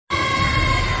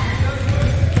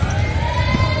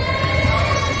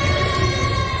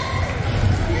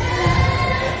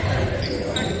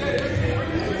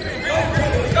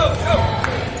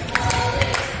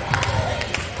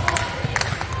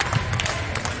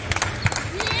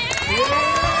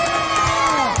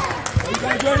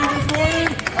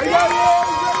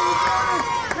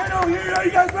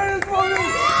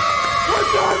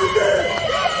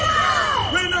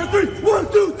three.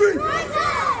 1, 2, 3.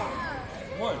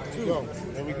 1, 2,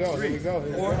 There we go. 3, 4,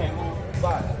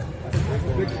 5.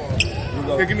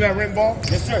 Okay, give me that Renton ball.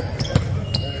 Yes, sir.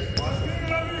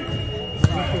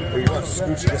 You want to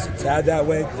scooch just a tad that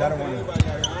way because I don't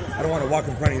want to walk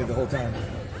in front of you the whole time.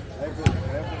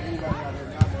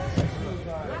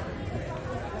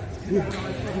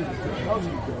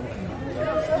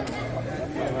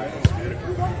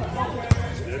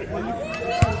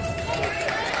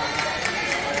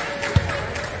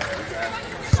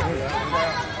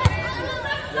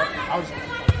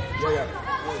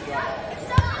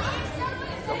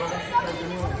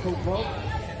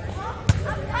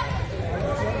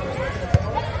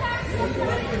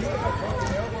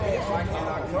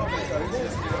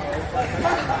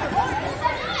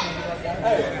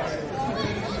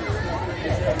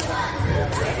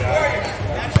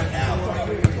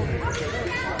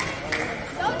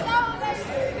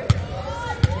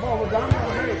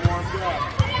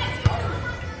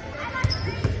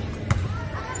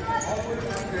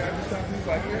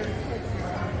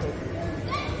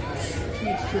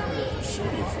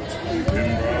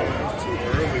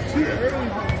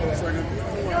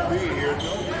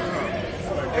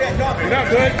 You're not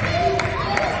good.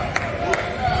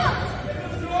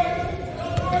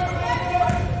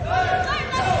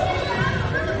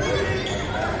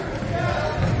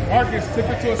 Marcus, tip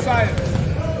it to a science.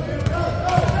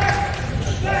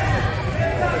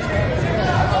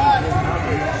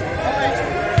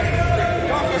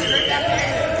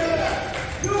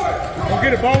 Go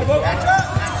get it, Bo.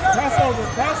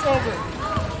 Pass over.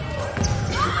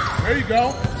 There you go.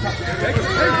 Take it.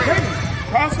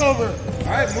 Pass over. All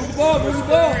right, move the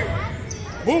ball.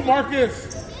 Move, Marcus.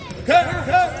 Cut.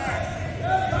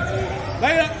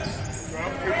 Layup.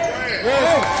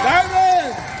 Yes.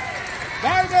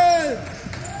 Diamond.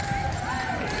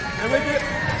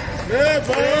 Yeah,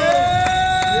 bro.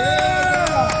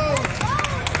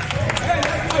 Hey,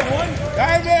 that's my one.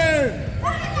 Diamond.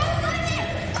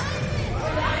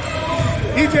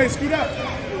 EJ, scoot up.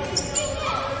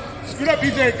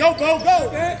 EJ. Go.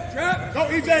 Trap. Go,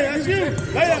 EJ, that's you.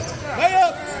 Layup.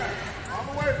 On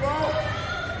the way, bro.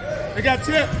 They got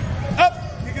tip. Up.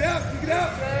 Kick it out.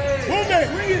 Move it.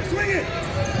 Swing it.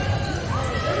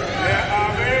 Yeah,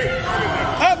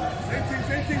 up.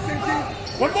 Same team.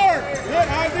 One more. Good,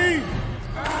 Ivy.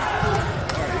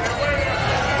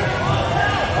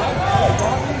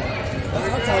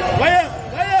 Layup.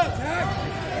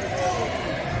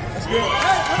 That's good.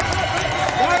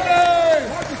 Diamond.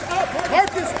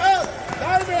 Marcus up.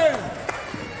 Diamond.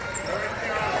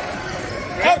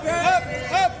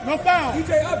 Up. No foul.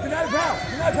 DJ up. Deny the foul.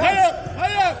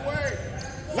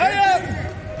 Layup.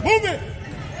 Move it.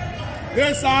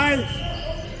 Good side.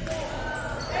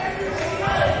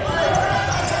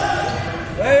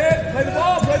 Play it. Play the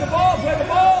ball.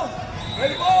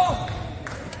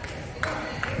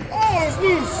 Oh, it's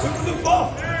loose. Loose ball.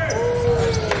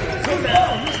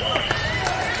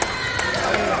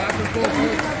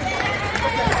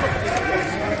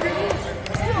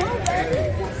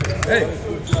 Hey.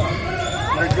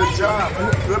 Good job.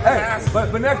 Good pass.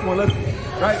 But next one, let's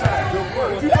right side. Good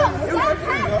work.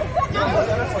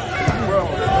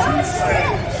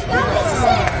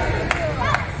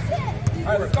 All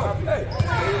right, let's go. Hey.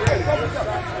 Focus up.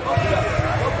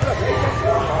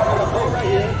 Right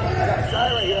here. I got a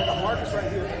side right here. I got Marcus right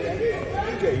here.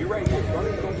 EJ, you're right here. Don't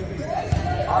even go too deep.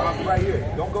 I'm right here.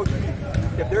 Don't go too deep.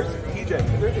 If there's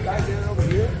a guy standing over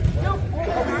here, come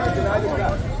over here and deny this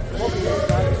guy. Come over here and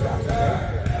deny this guy. Okay?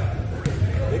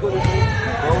 They go this way.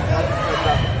 Go.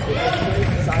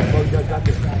 Side, you guys got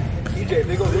this. EJ, if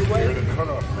they go this way, if they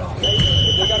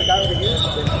got a guy over here,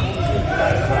 then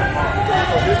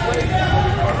go this way.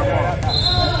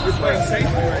 This way is safe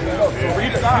right now. So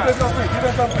read it. Keep this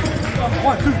on three.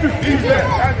 1, 2, 3. He's there.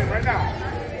 Diamond right now.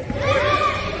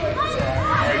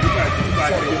 You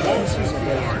got the emotions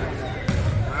board.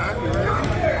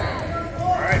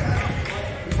 All right.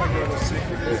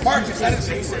 Marcus, I didn't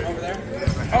see you sitting over there.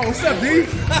 Oh, what's up, D?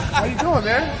 How you doing,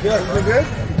 man? Good. You good?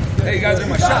 Hey, you guys are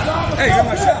my shot. Hey, you're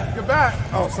my shot. Get back.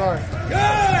 Oh, sorry.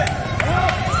 Good.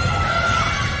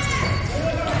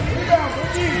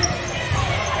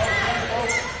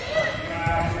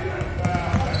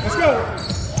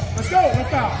 Let's go. No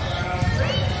foul.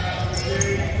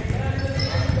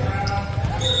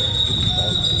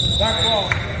 Back ball.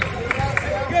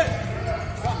 Good.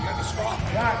 You got the straw.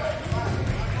 Back.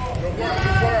 Good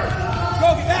work. Let's go,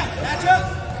 get back. Match up.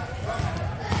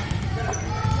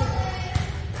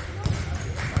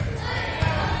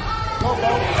 Go,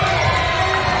 Bo.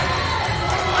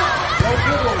 Go,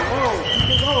 good one. Whoa. Keep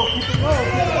it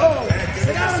low.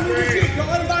 Sit down and move your feet. Don't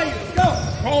let him buy you. Let's go.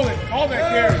 Call it.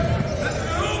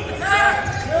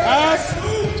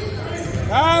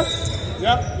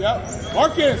 Yep.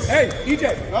 Marcus. Hey, EJ.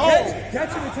 No.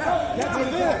 Catch in the tap. Catch in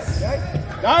the tap. Okay?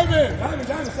 Diamond.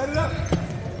 Diamond, set it up.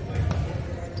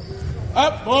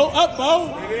 Up, Bo. Up,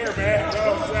 Bo. Get here, man. Go,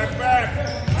 sack back.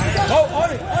 Oh,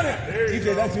 on it. There you EJ,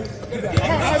 go. that's you.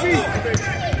 Come on, Ivy.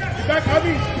 Get back,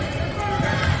 Ivy.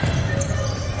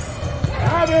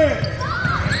 Diamond.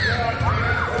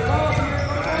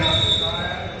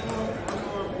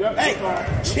 Yep. Hey,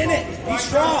 chin it. Be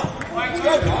strong. Let's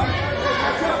go, Don.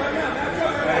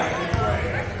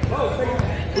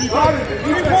 We got it.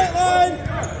 3-point line.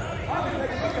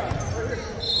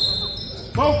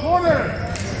 Both corner.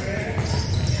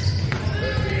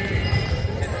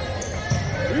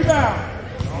 Rebound.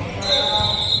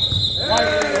 White.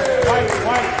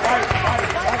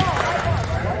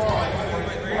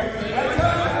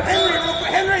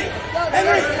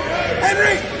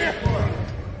 Henry.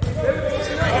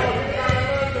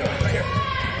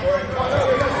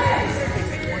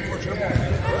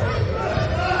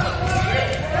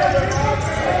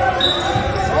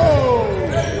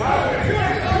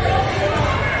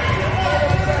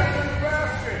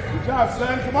 Good job,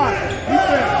 son. Come on.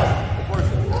 Defense.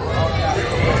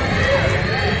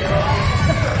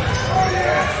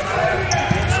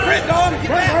 Sprint, Don. Get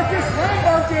back.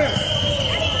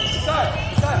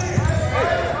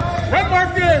 Red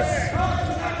Marcus.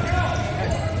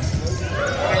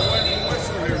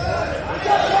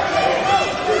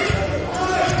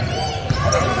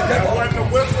 That wasn't the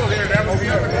whistle here. That was the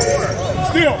other corner.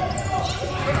 Steal.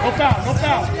 No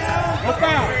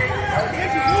foul.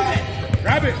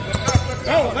 Grab it.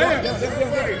 No, layup.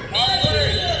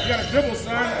 You got to dribble,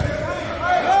 son.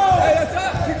 Hey, that's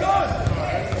up. Keep going.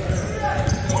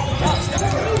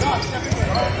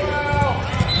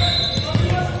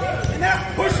 And now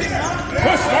pushing, huh?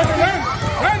 Push, Marcus.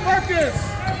 Red Marcus.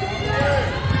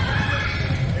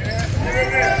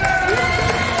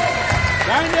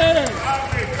 Diamond.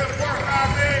 Good work,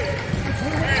 Ivy.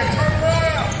 Man, turn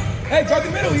around. Hey, guard the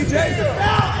middle, EJ.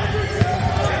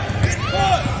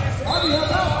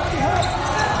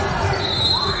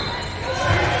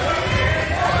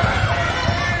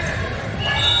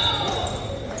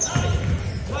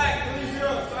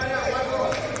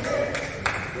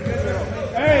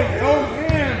 Hey, no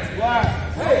hands, Black.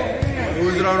 Who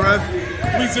is it on, Rev?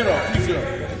 3-0.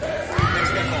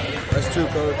 That's two,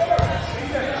 coach.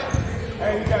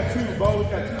 Hey, we got two, Bo. We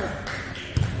got two.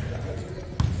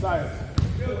 Silence.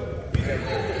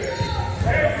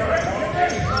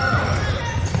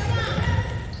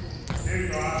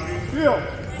 Steal.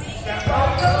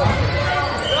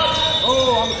 Oh,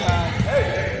 I'm a foul.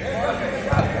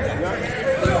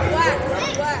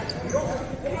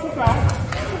 It's a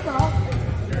foul.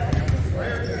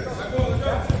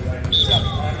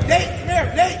 Nate, come here.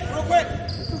 Nate, real quick.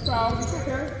 It's a foul. It's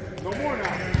okay. No more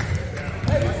now.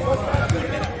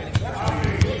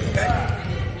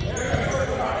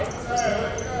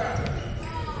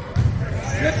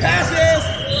 Good passes.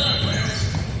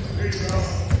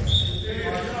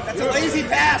 That's a lazy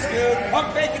pass, dude. Pump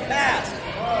fake and pass.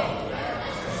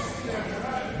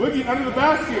 Boogie under the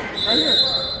basket. Right here.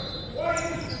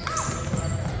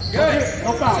 Good.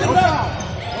 No foul.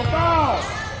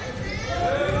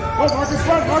 Go, Marcus,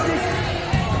 run, Marcus.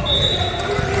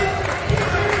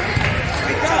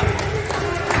 Wake up.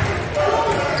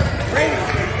 Brady,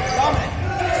 Dominic.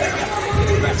 Get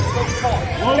aggressive. Coach call.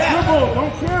 Low dribble.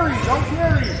 Don't carry.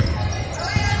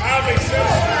 Ivy, set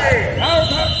screen.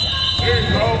 There you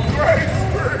go. Great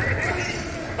screen.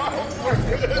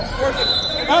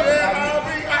 Up.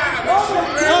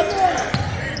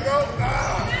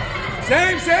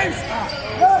 Same.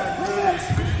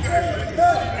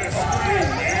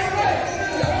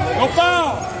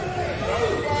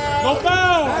 No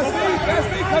foul. Pass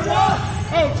me, come on.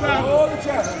 Oh, trap. Oh, the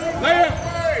trap. Layup.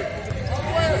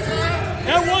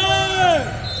 And one.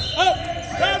 Up.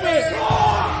 Grab it.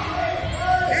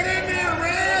 Get in there,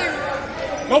 man.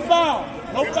 No foul.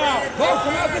 Go,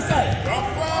 come out this side. Don't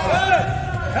fall. Good.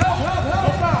 Help.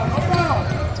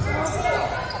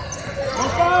 No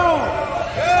foul.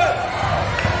 Good.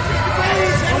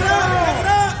 Set it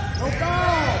up. No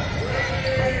foul.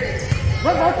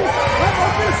 Run, Marcus.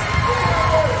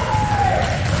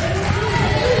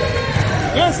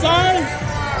 Yes, side.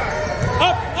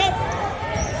 Up.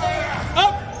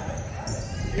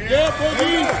 Yeah,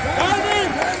 Boogie.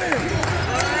 Diamond.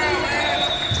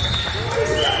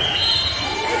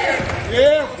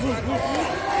 Yeah.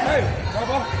 Hey,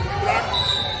 Bubba.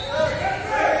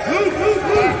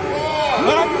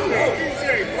 Lock.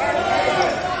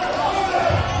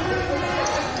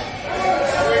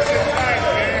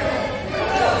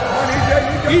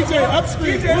 EJ, EJ, up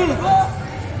screen. EJ, Blue.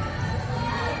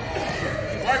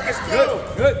 Marcus, Good.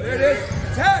 Good. There it is.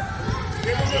 Attack.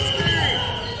 Give him the speed.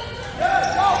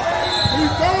 Who you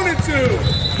throwing it to?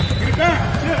 Get it back.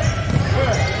 Yeah.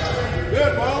 Good.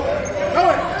 Good, ball. Go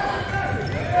it.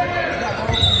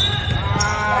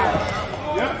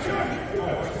 Yep.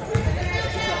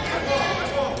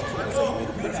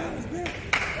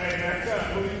 Hey, that's up.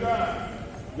 What you got?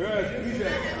 Good.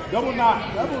 EJ. Double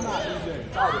knot. Double knot, EJ.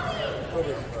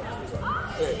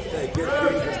 Hey, get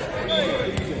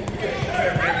it.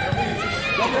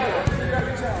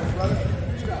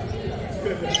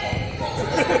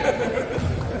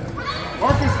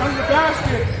 Marcus, under the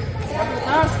basket. Under the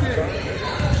basket.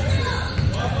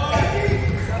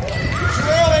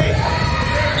 Shirley.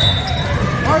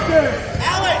 Marcus.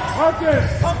 Alex. Marcus.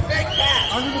 Pump fake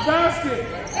pass. Under the basket.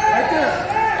 Right there.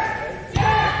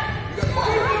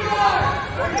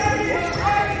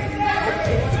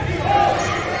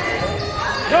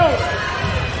 Go.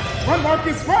 Run,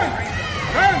 Marcus. Run.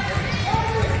 Run.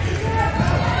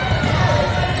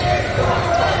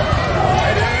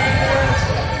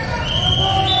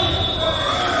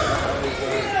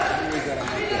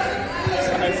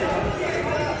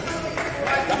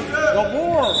 No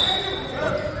more.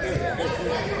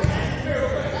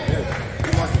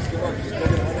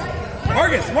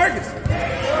 Marcus.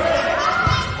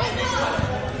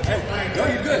 Hey, no,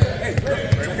 you're good. Hey,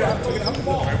 check it out the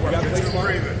ball. You got to play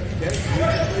smart.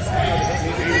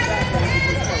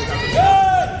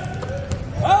 Good.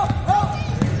 Up.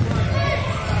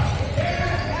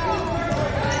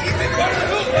 Ethan, go to the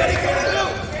hoop, buddy. Go to the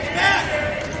hoop. Back.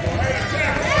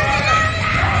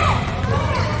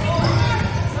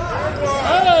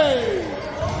 Hey.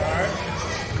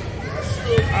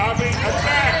 Shoot, Avi.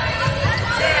 Attack.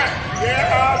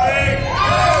 Yeah, Avi.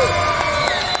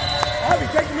 Avi,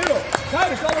 take the middle.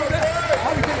 Titus, all over there.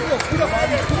 Avi, take the middle. Scoot up,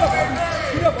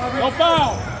 Avi. No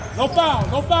foul. No foul.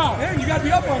 No foul. Aaron, you got to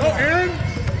be up on No, that. Aaron.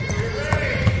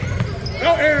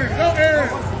 No, Aaron. No, Aaron.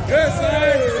 Good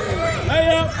save.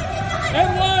 Layup. And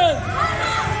one.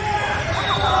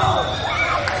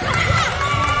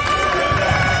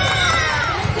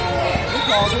 Good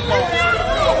call.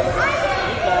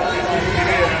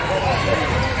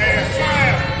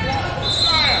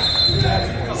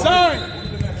 Sign.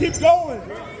 Keep going.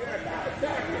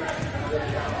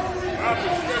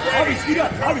 Avi, speed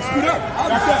up. Avi, speed up.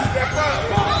 Back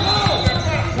up.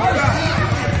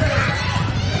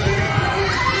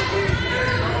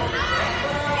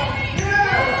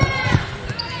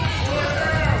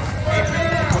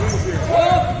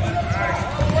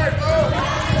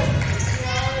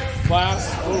 Class.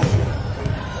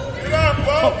 Get up,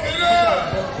 Bo. Get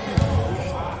up.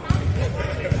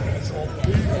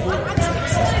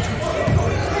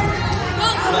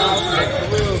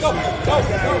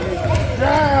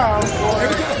 Down.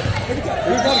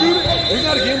 He's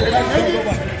not again.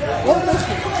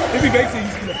 If he makes it,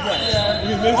 he's going to flex. If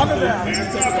he misses On the it, down. he's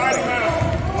Hands going up, to right flex.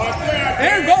 now. Watch that.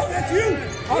 Aaron, go. That's you.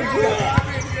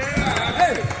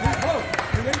 Hey,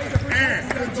 Aaron,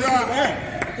 good job.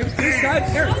 if it's this side,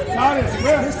 Aaron,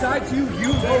 this side to you, you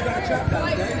know got a trap down,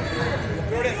 okay?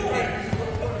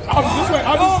 I'll this way.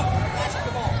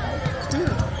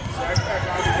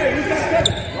 Hey, who's got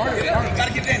seven?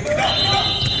 Gotta get in. Get up.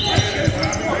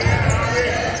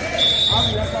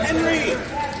 Henry,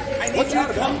 I need you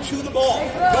to come to the ball.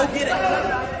 Go get it.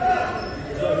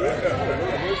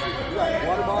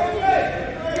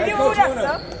 Hey, Coach,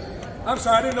 I'm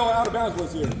sorry, I didn't know out of bounds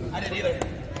was here. I didn't either.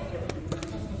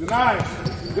 Nice.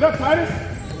 Get up, Titus.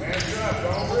 Hands up,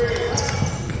 don't breathe.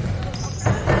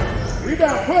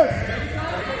 Rebound, push.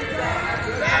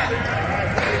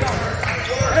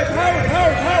 Hey,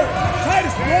 Howard.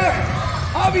 Titus, block.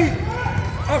 Avi,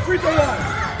 free throw line.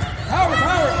 Howard.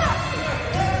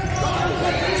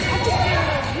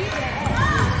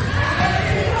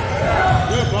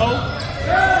 Good, Bo.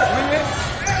 Swing it.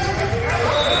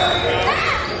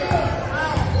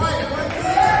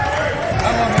 I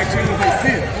want to make sure that they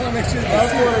see it.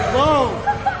 That's where it's Bo.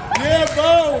 Yeah, Bo.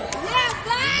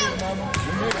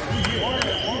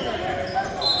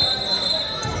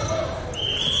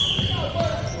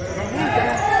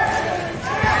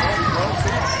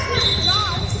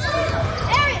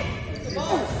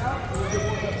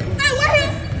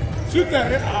 Shoot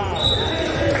that.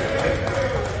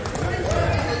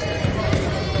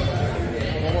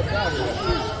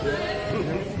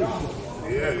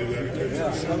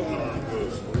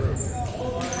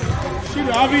 Shoot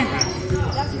it, Avi.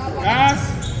 Pass.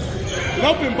 Get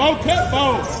open, Bo. Cut, Bo.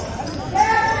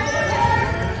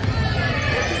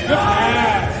 Good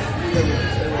pass.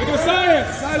 Look at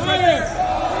science. Science.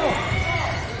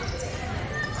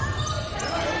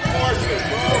 Force it,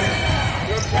 bro.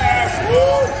 Good pass.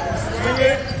 Woo. Swing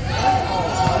it.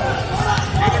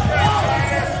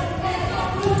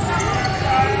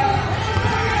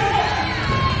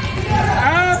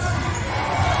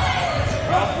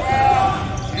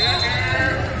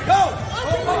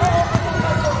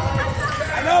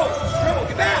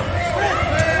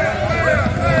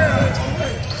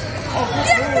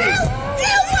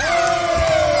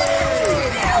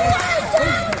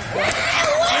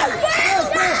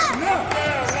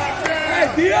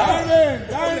 Diamond!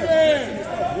 Diamond!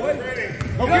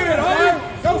 Go get it, homie!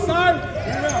 Go, side!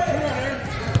 Turn around, Aaron.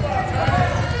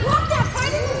 Block that,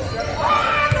 Titus!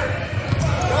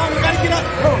 Come on, we gotta get up.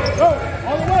 Go!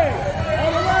 All the way!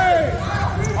 All the way!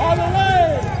 All the way!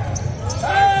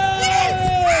 Hey!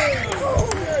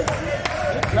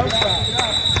 Jump shot.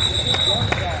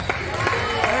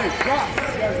 Hey, drop.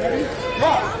 You guys ready?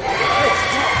 Drop. Hey,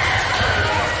 drop.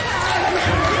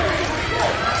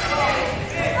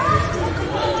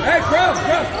 Hey, crowd.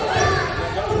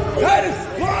 Titus,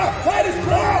 drop. Titus,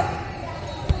 drop.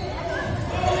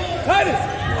 Titus,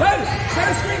 set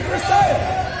a screen for Isaiah.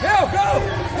 Now, go.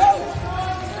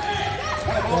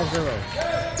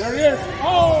 There he is. Oh!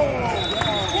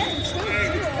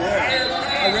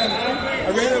 I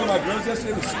ran it with my girls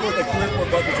yesterday. We scored like 3 or 4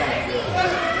 buckets on it.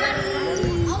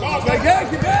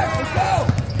 Get back. Let's go.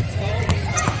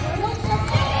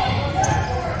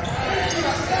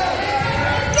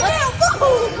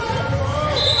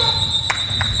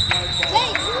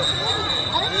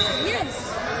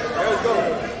 Let's go.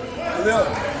 Khalil,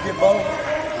 get both.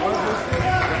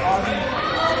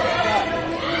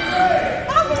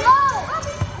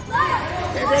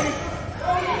 Okay, ready?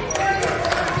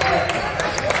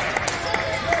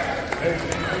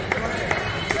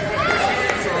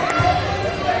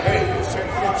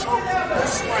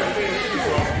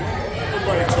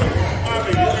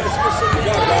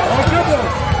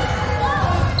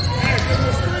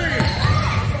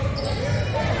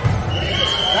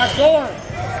 That's going.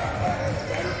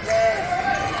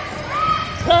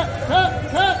 Cut.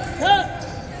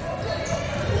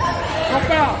 Go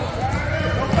foul.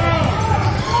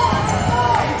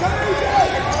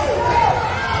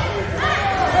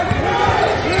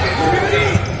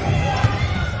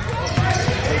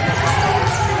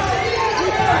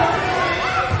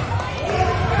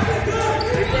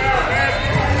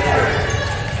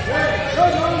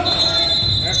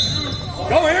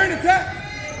 Go, Aaron, attack.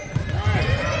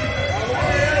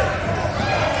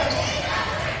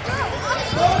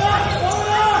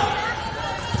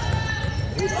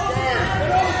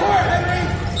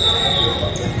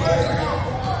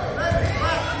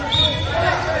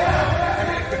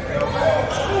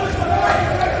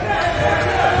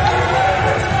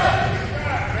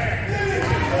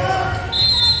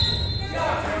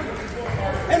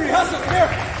 Henry, hustle, come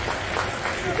here.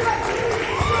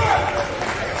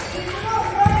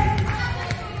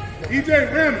 EJ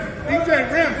rim.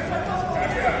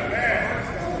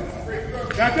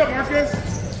 Back up, Marcus.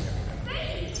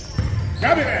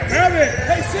 Grab it.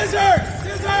 Hey, scissors.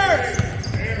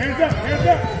 Hands up.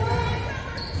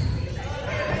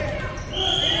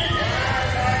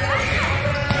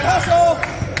 Hustle.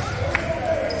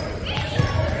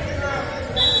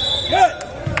 Good.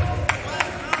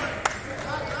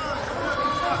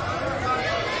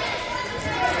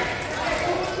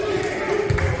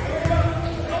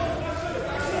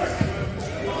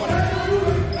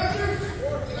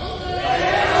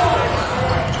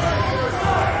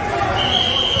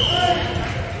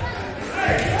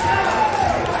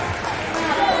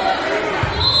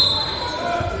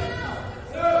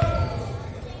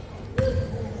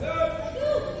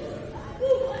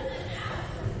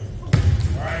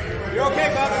 You're okay,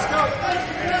 bud. Let's go.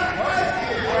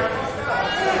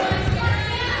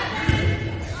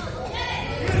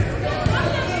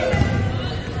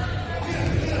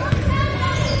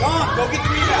 Dom, go get the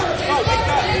rebound. Let's go. Wake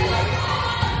up.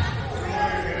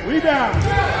 Rebound.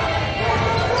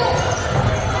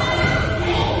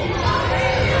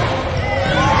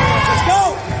 Let's go.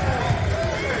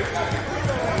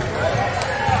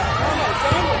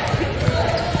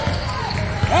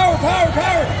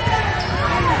 Power.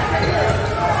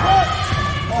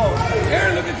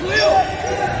 Aaron, look at Khalil.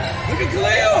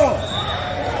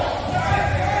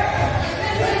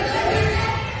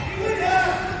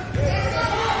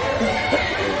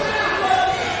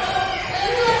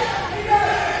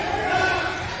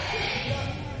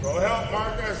 Go help,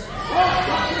 Marcus.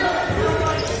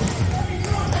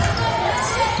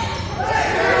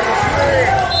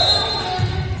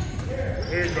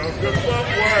 Here you go. Good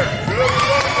footwork.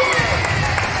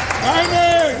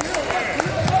 Diamond.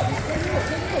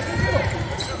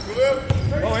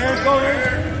 Go, Aaron.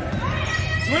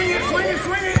 Swing it.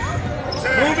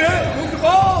 Move the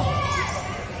ball.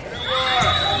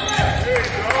 Here you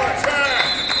go. Attack.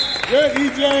 Good,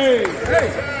 EJ. Hey,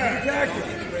 exactly.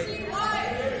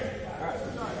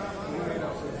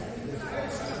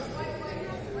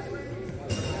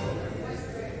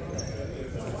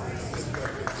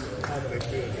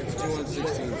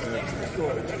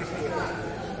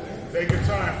 Take your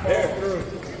time. Follow through.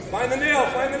 Find the nail.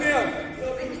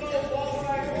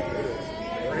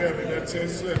 Hurry up. 10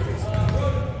 slippers.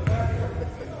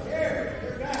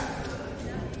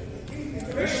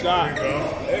 Good shot. There you go.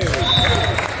 Hey.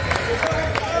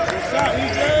 Good shot,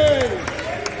 EJ.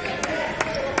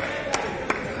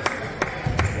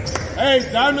 Hey,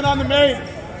 diamond on the mate.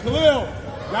 Khalil,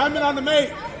 diamond on the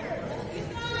mate.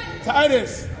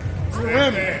 Titus, to the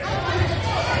rim.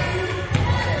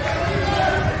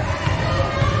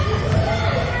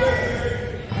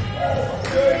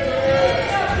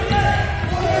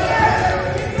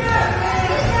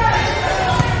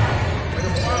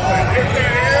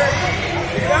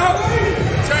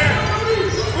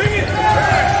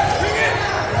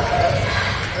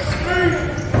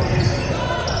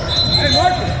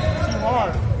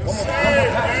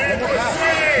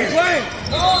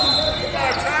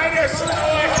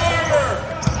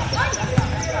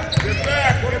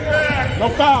 No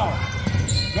foul.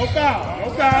 No foul. No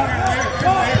foul.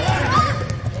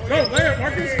 Go, lay it,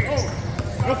 Marcus. Oh,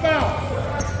 no foul.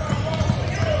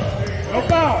 No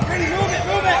foul. Ready, move it,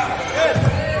 move it. Good.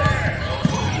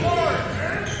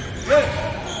 Good.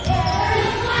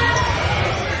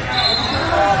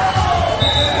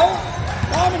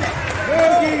 Dominant.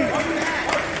 Boogie.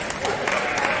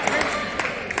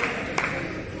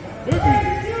 Boogie.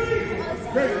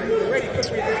 Great. Ready, push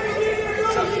me.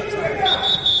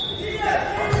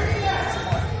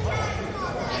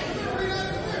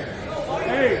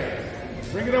 Hey,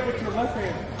 bring it up with your left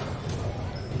hand.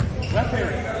 Left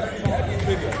hand.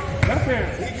 Left hand.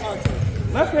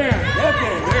 Left hand. Left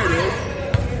hand. There it is.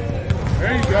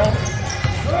 There you go.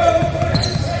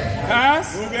 Pass.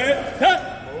 Move it. Tap.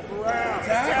 Move around.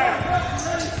 Tap.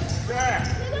 Tap.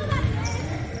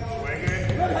 Swing it.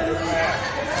 Pass.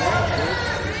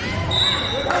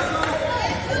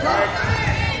 Right.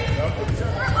 Up the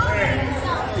hands.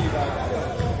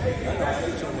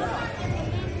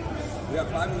 We got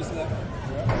 5 minutes left.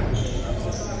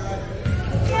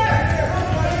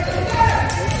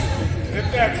 Hit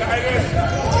that, Titus.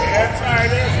 Yeah,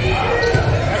 Titus.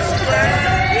 That's square.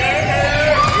 Yeah.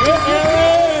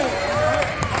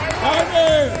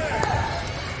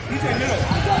 DJ middle.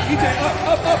 DJ up.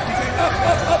 DJ up.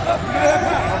 You gotta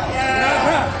have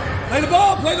pass. Play the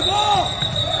ball.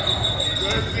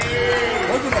 Good deal.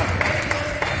 Look at that.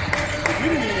 We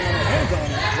didn't even have our hands on it.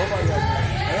 Nobody got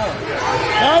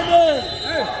Diamond.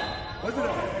 Hey, look at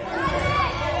that.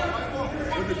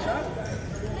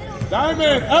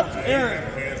 Diamond. Up, Aaron.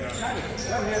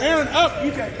 Aaron, up.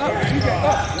 EJ up. You gotta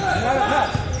have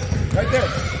pass. Right there.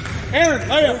 Aaron,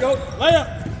 layup. Go. Layup.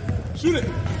 Shoot it.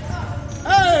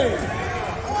 Hey.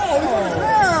 Oh, he's on the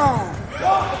ground.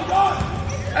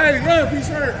 Hey, ref, he's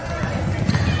hurt.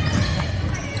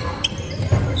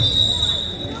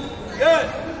 Good.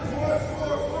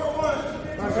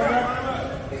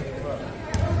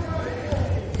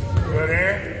 Good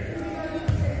air.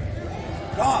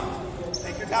 Tom,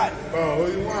 take your time. Oh, who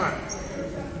you want?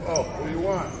 Oh, who you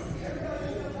want?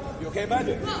 You okay, bud?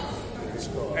 Let's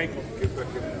go. Ankle. Get back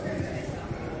in there.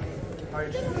 Try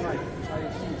your shoe tight. Try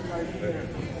your shoe tight there.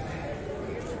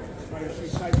 Try your shoe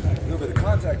tight. A little bit of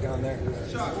contact down there.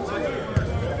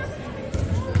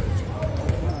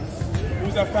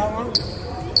 Who's that foul on?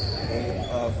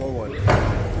 4-1.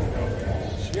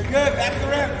 You're good. Back to the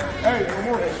rim. Hey, one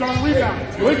more. Strong rebound.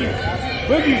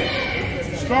 Boogie.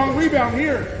 Strong rebound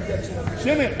here.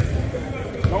 Chin it.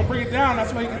 Don't bring it down.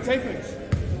 That's why you can take it.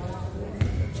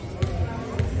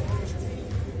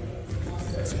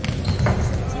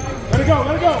 Let it go.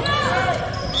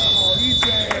 Oh, EJ,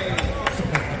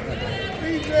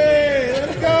 let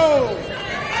it go.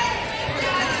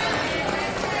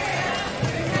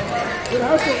 Good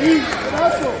hustle, E. Good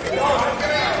hustle.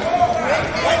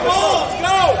 White ball. Let's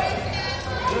go.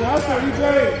 Good hustle, EJ.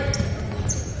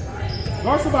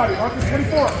 Guard somebody. Marcus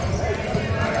 24.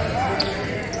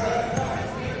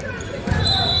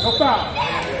 No foul.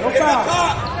 No foul.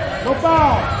 No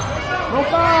foul. No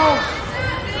foul.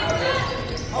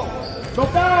 No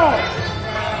foul.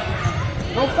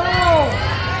 No foul.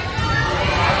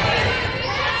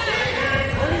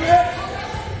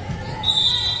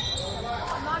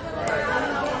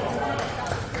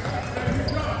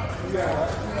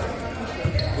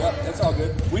 Yep, that's all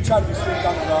good. We try to be strict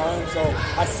on our own, so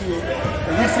I see it.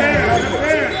 And we see it.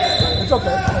 It's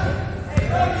okay.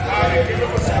 Give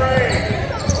him a screen.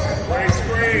 Great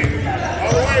screen.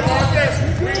 All the way, Marcus.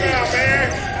 Rebound, man.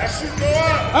 That should go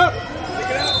up. Up. Pick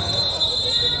it out.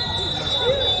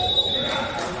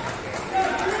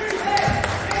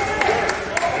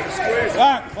 Squeeze it.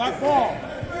 Black ball.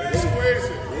 Squeeze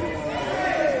it.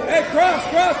 Hey, cross.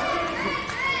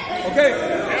 Okay.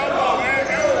 Elbow, man.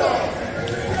 Elbow.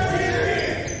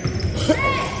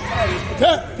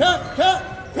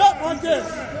 Tap, Marcus.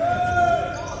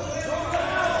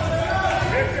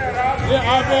 Yeah,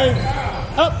 Ave.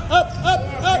 Up, up, up,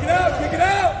 up. Kick it out, kick it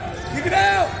out, kick it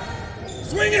out.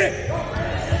 Swing it,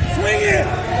 swing it.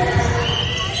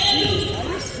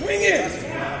 Swing it.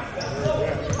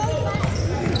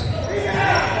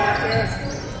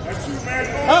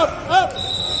 Up, up.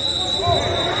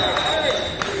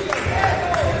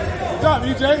 Good job,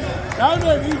 EJ. Down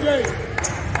there, EJ.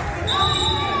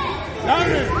 Down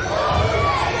there.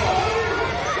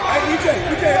 Hey, EJ,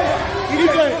 EJ,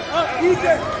 EJ, up. EJ,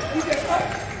 EJ, up.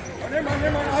 Oh, never mind,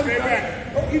 never mind. Stay back.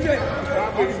 Oh, EJ.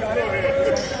 He's got it.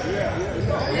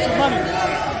 It's your money.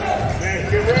 Man,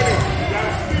 get ready. You got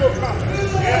a steal coming.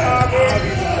 Yeah, man.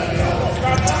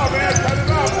 Stop now, man. Cut it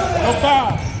off. No foul.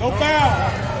 No foul.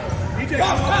 EJ, No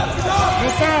foul. No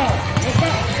foul.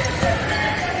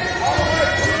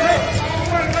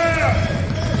 One left.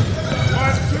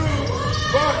 1, 2.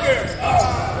 Buckets.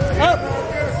 Up.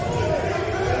 Buckets.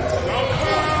 Don't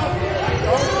foul.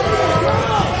 Don't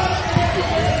foul.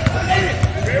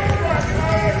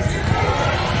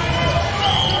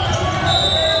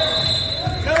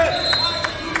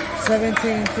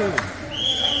 17-2.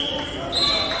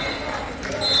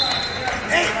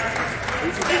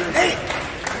 Hey,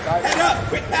 head up,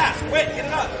 quick pass, quick, get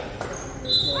it up.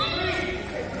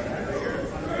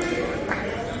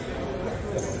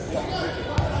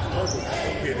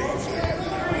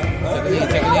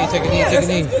 Take a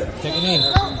knee. Take a knee.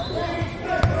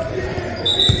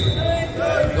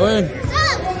 Go in.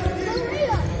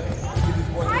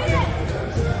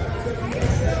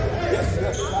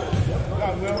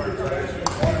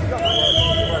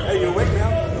 Hey, you're awake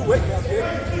now. You're awake now, kid.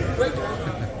 You're awake now.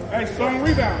 Hey, strong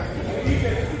rebound.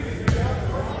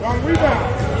 Strong rebound.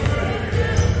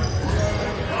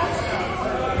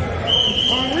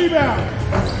 Strong rebound.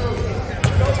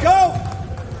 Let's go.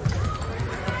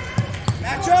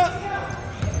 Match up.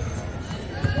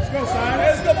 Let's go, Simon.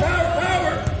 Let's go,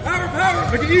 power.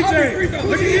 Look at EJ.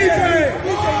 Look at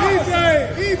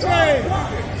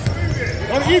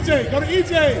EJ. Go to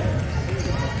EJ.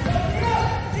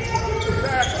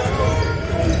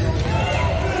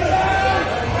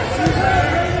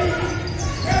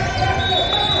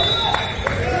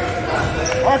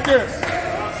 Marcus.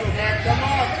 Come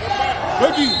on.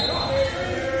 Boogie.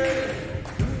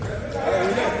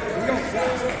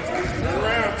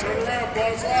 Turn around,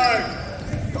 ball slide.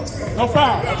 No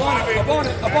foul. Up on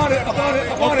it. No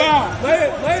foul. Play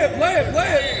it.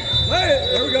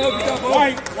 There we go. Good job, Bo.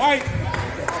 White.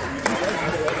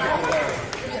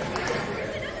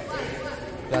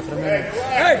 Got 3 minutes.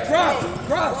 Hey, cross.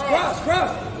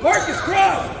 Marcus,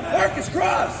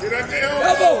 cross. Get at the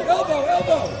elbow.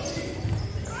 Elbow.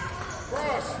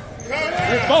 Cross. Cut.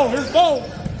 Here's Bo.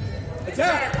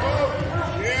 Attack. Bo.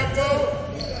 Yeah, Bo.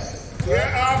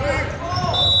 Yeah, Alvin.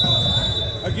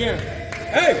 Again.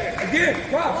 Hey, again.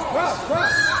 Cross.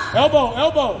 Elbow.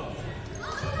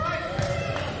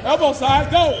 Elbow side.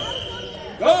 Go.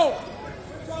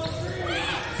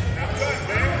 Now cut,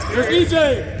 man. Here's EJ.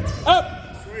 Up.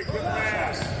 Sweet, good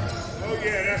pass. Oh,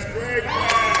 yeah, that's great pass.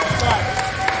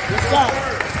 Good shot.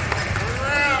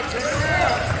 Turn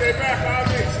around. Stay back,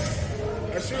 Alvin.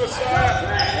 That's your side.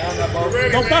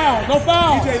 Ready, No man.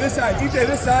 foul. EJ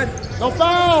this side. No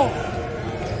foul.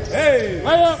 Hey.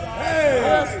 Layup. Hey.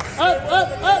 Up.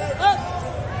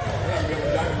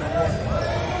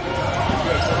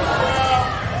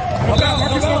 No foul.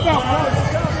 Marcus, no foul.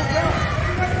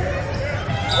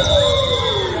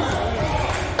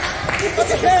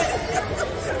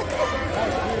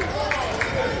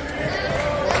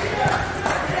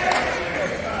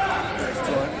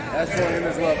 That's for him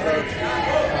as well, coach.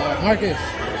 Marcus.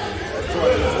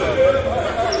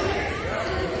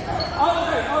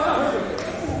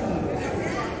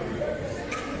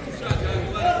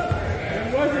 It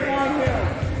wasn't on him.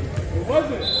 It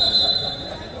wasn't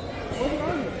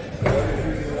on him.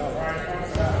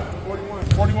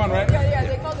 41, right? Yeah,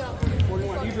 they called it on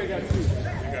 41. EJ got 2.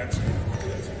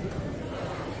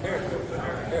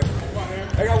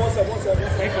 I got one step.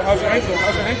 Ankle. How's your ankle?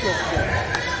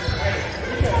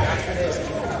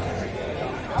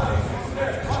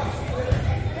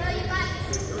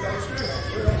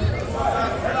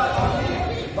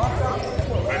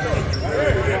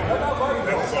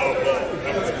 That was all Bo.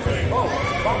 That was clean.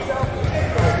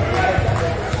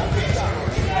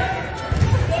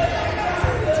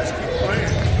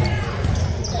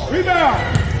 Rebound.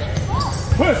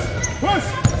 Push.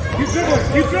 Keep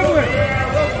dribbling.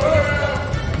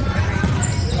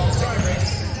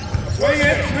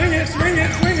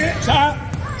 Swing it. Shot.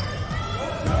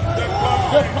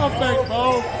 Good pump fake, Bo.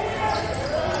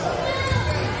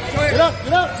 Get up,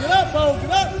 Bo.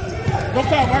 Get up. No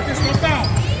foul, Marcus. No foul.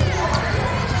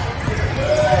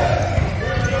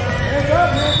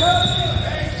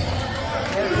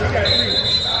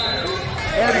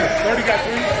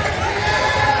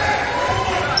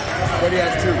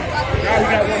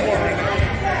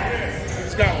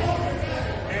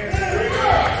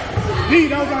 D,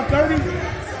 that was on 30?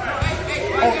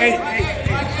 Oh, 8.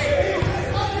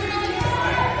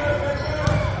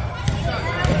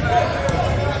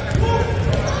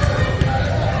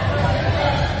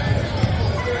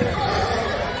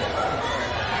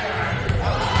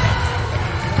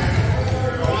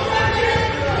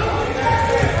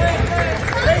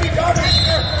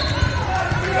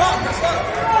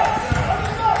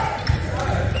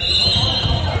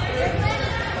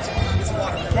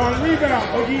 On rebound,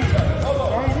 Boogie.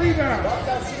 On rebound.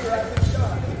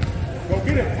 Go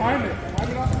get it. Time it. Time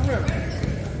it off the rim.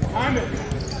 Time it.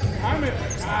 Time it.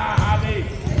 Ah, Ali.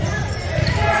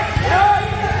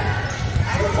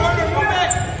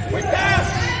 Quick pass.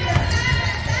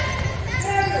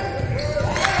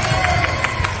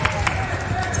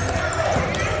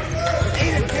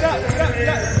 Aiden, get up. Get up. Get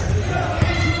up.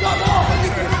 Who's got ball?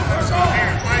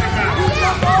 Who's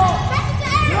got ball?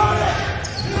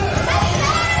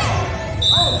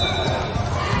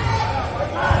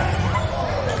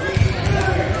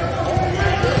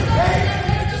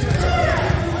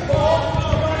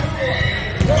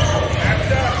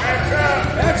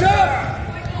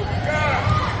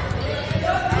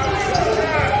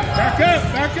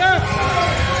 Back up!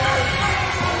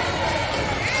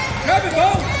 Grab it, Bo!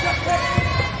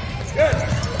 Good.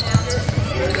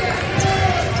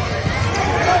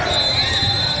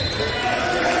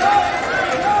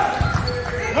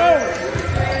 Go!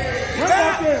 What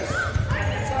about this?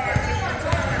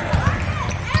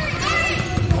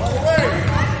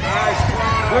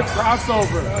 Good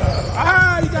crossover.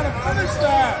 Ah, you gotta finish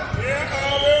that!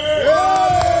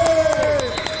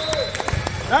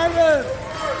 Diamond!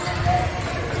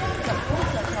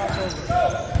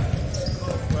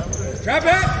 Grab it!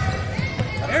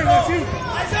 Aaron, that's you!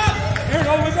 Eyes up! Aaron,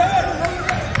 over there!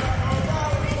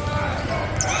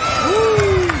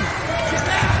 Woo! Get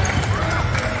back!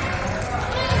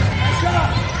 Nice shot!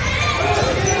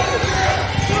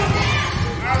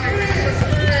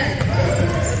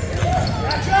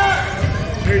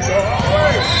 There you go.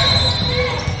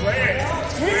 Play it.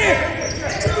 Swing it!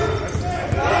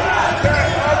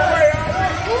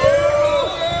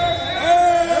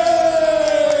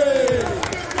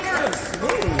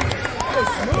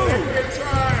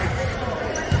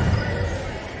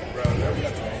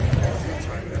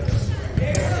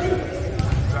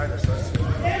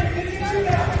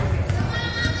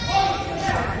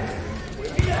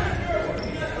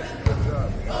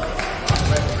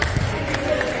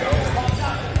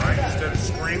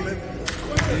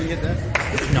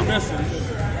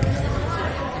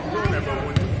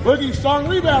 Boogie, strong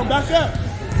rebound, back up.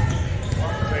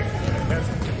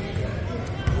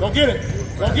 Go get it.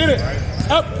 Go get it.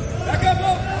 Up. Back up,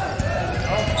 Bo!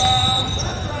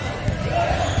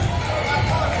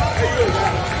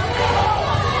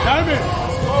 Diamond.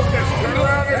 Focus. Turn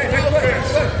around and focus.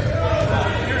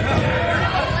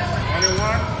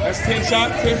 That's 10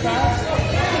 shots, 10 fouls.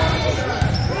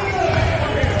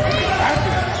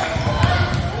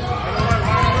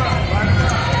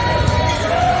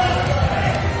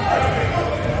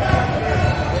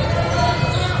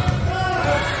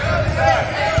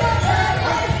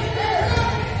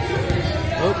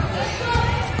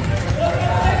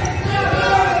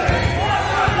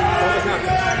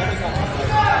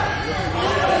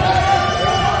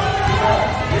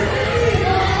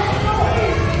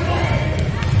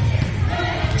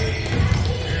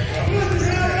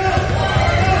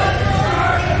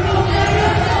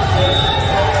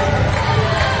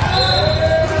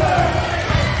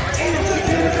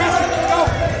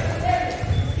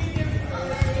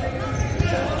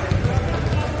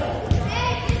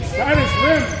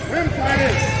 Rim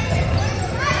Titus.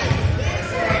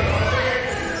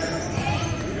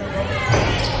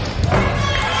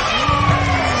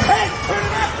 Hey, turn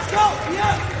it up. Let's go. Be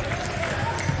up.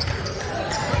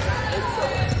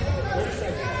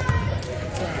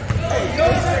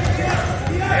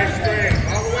 Nice screen.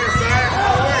 All the way, side.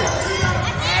 All the way.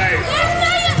 Nice.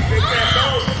 Take that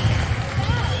goal.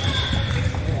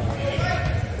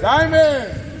 Diamond.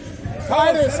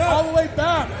 Titus all the way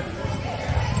back.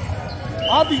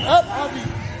 Avi up, Avi.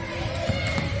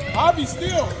 Avi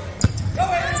still. Go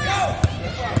ahead, let's go.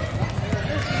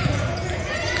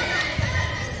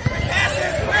 Pass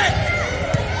it, quick.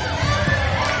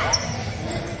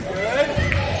 Good.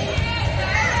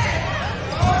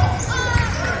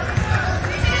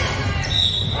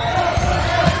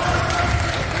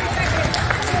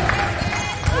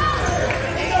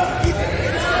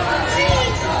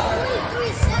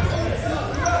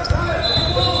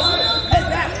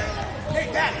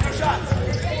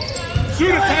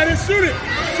 Shoot it, Titus, shoot it!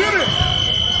 Shoot it!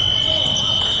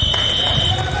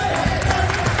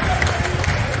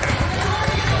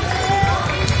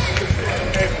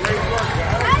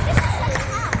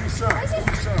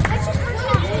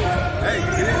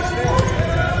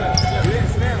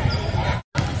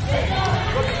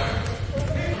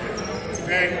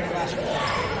 Hey,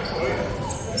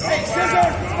 scissors,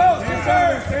 let's go,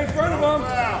 scissors. Stay in front of him.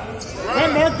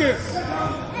 Run, Marcus.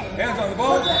 Hands on the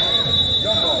ball.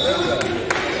 Jump ball. There we go. Good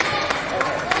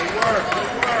work,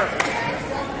 good work.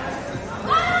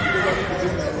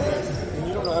 And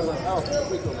you don't know how to run out from the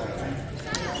free throw line.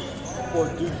 Or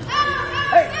do.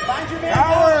 Hey, find your man.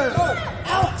 Howard. Go.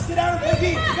 Alex, sit down and play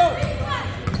deep. Let's go.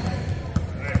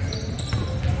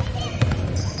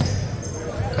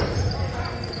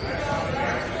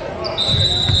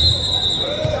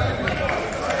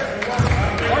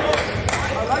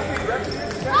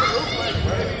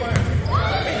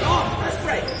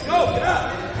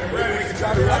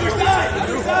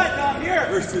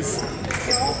 Versus.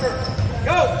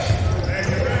 Go!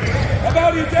 How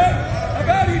about you, Jay? How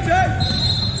about you, Jay?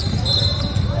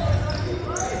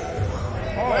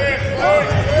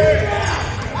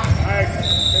 Nice.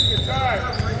 Take your time.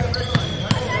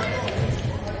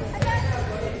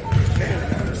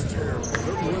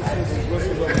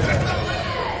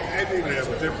 They need to have a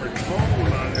different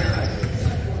tone on there.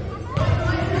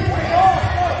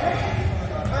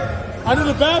 Under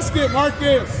the basket,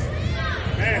 Marcus.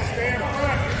 Man, stay in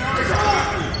front.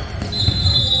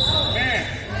 Man,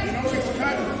 you know he's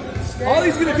cutting. All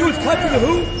he's going to do is cut to the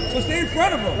hoop, so stay in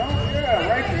front of him. Yeah,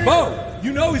 right there. Bo,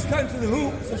 you know he's cutting to the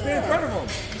hoop, so stay in front of him.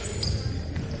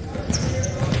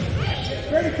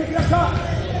 Ready, kick it up top.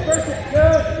 First it.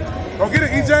 Good. Go get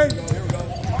it, EJ.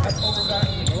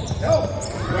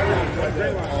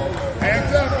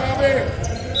 Hands up, Bobby.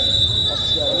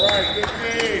 All right, good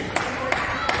game.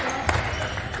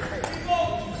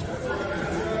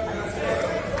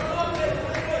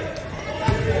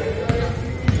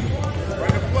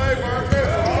 Run the play,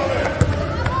 Marcus.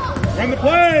 Run the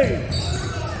play.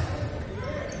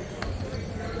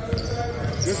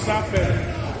 Good stop there.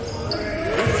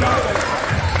 Good stop there.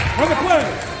 Run the play.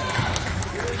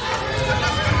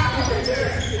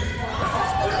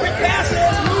 Quick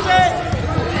passes. Move it.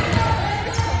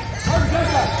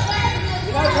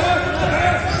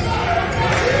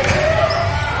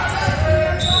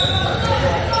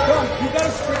 Come, you got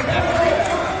to sprint that.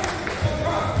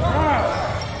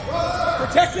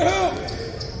 Protect the hoop.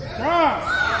 Cross.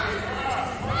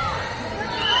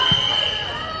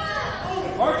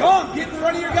 Come, get in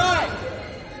front of your guy.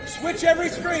 Switch every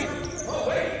screen.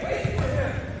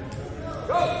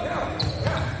 Don't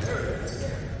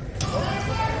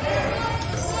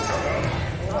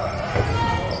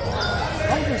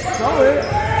just throw it.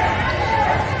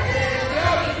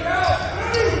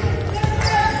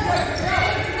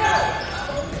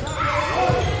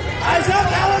 Eyes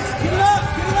up, Alex. Get it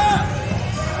up. Get it up.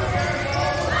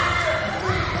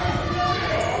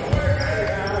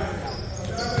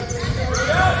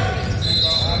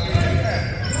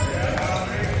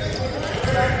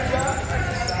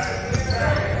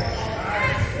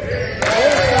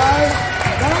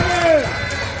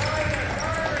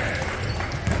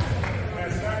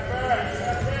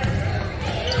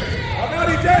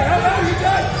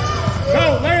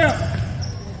 Go, layup.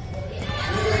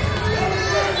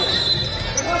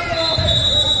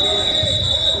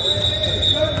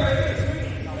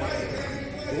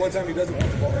 The one time he doesn't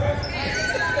want the ball.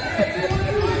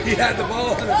 He had the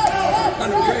ball on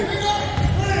the green.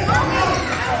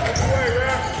 Away,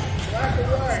 ref. Back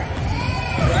away.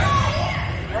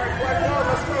 All right, play ball.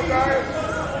 Let's go, guys.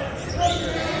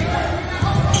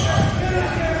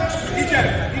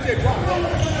 EJ, drop.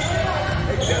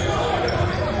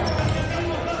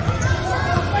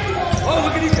 Oh,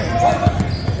 look at EJ.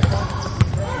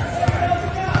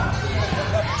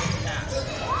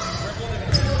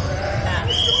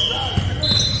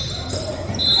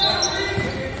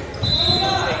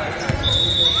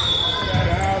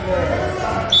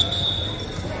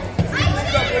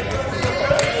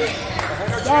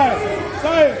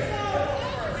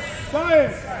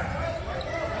 Science.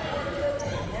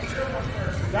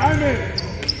 Diamond.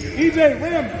 EJ,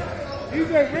 rim.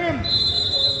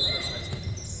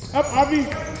 Up, Avi.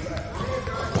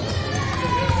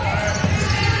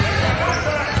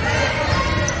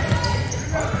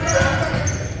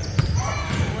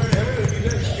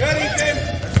 Good, Ethan.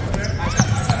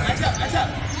 Eyes up.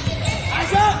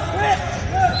 Eyes up. Quick.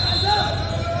 Good. Eyes up.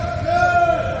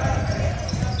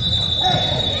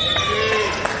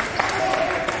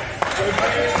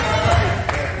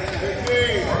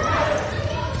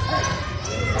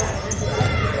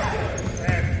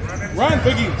 Run,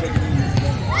 Biggie.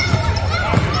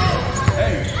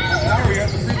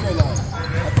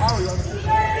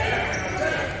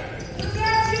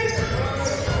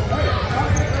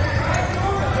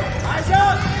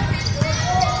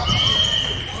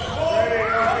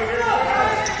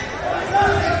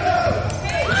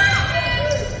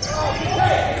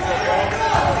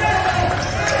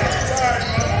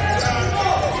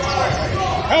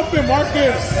 Help him,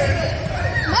 Marcus.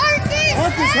 Marcus!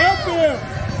 Marcus, help him.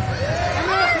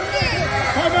 Marcus!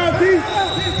 Come out, D.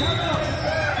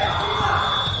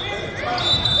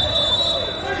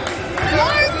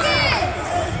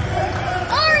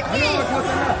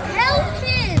 Help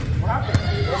him!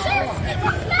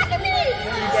 Smack me!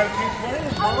 You gotta keep playing,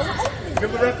 bro.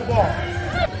 Give the rest the ball.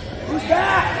 Who's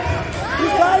that?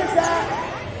 Whose guy is that?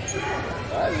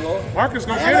 Marcus,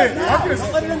 go get it. Marcus.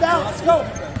 Don't let him down. Let's go.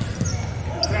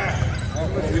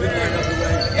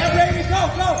 Yeah, Brady, go,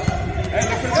 go. Hey,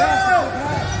 look for the pass.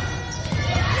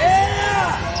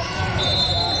 Yeah!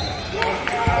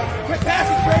 Quick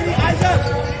passes, Brady. Eyes up.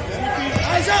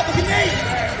 Eyes up. Look at Nate.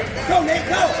 Go, Nate,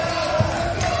 go.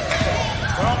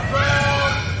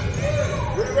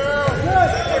 Rebound.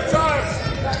 Take your time.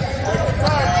 Take your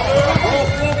time.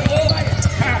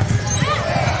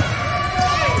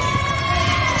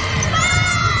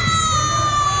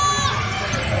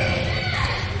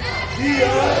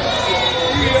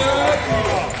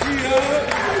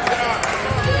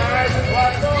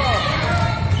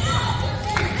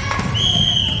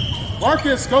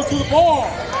 Marcus, go to the ball.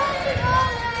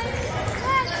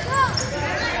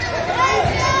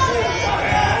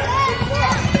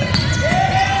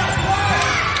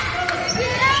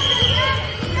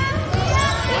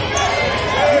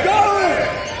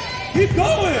 Keep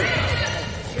going!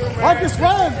 Marcus,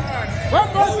 run!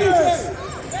 Run, Marcus!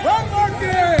 Run,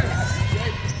 Marcus!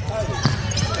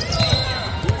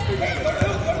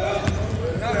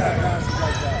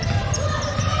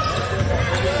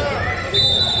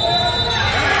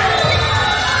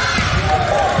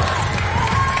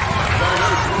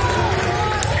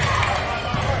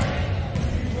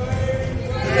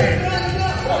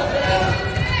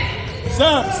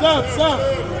 Sub.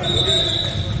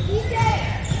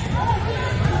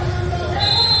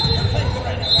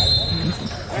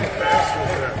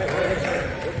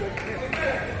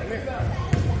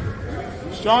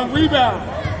 Strong rebound.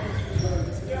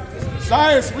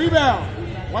 Sias, rebound.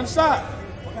 One shot.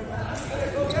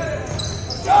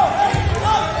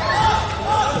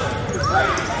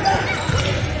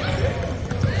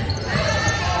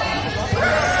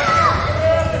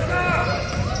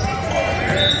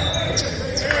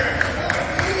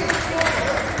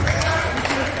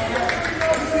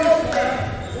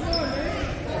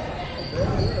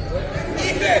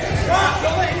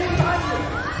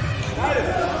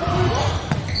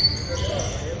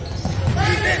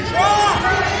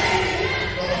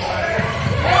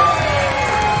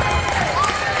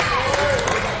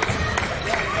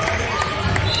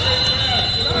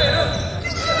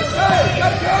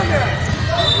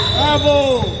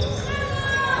 Bravo!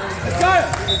 Messiah!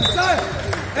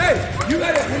 Hey, you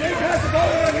got it. When they pass the ball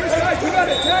on your side, you got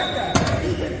to attack that.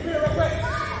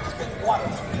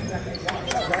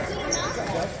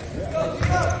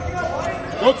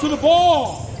 Go to the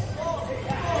ball!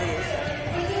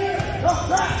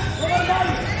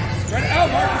 Spread it out,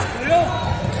 Marcus. Khalil.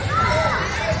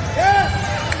 Yes!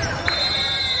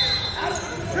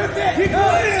 Keep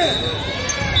playing!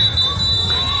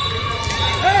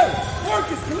 Hey,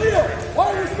 Marcus, Khalil, why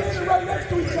are we standing right next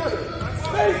to each other?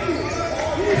 Spacey!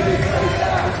 You need to be spaced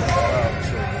out.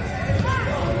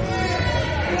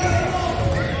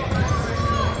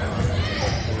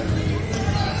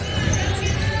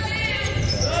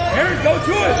 Aaron, go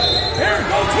to it! Aaron,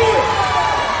 go to it!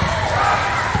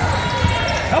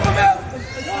 Help him out!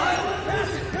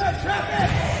 Trap it!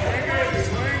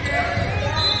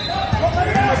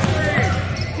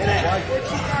 Get it!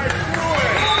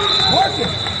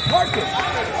 Marcus,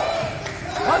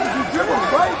 you dribbled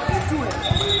right into it.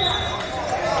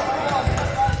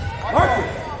 Marcus,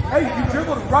 hey, you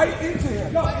dribbled right into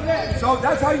him. So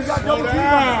that's how you got double team.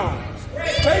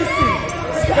 Spacing.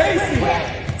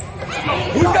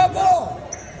 Who's got ball?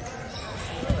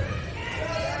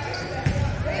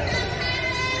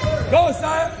 Go,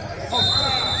 Isaiah.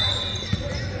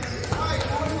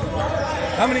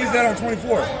 How many is that on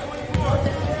 24?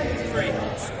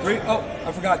 3. Oh,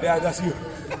 I forgot, Dad. That's you.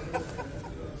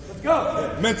 Let's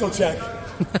go. Yeah, mental check.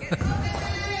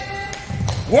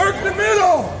 Work the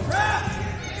middle.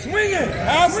 Swing it.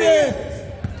 Pass it.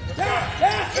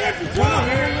 Andrew, drop.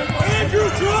 Andrew,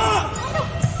 drop.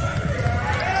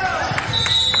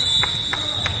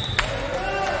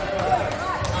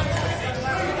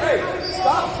 Hey,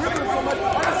 stop dribbling so much.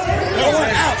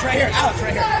 Ouch, right here.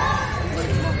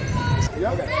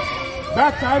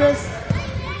 Back, Titus.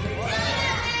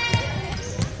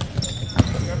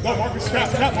 Go, Marcus.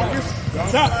 Stop, Marcus.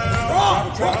 Stop.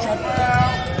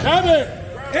 Have it.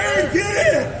 Aaron, get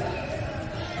it.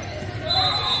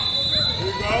 Here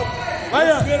we go.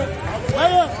 Layup.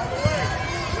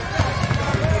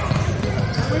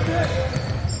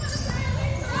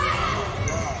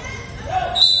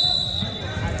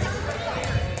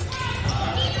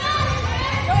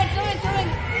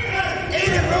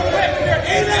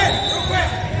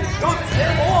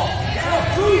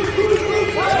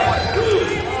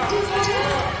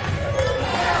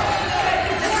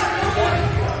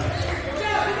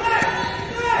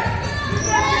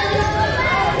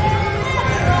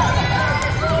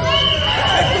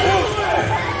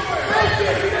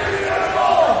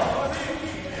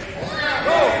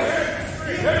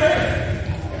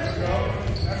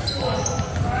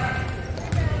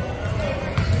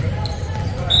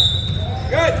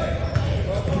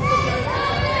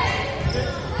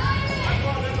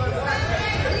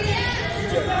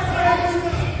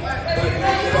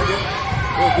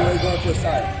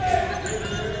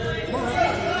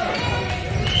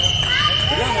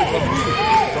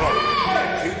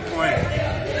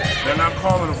 They're not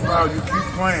calling a foul. You keep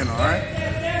playing, all right?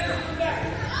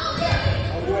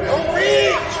 Don't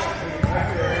reach!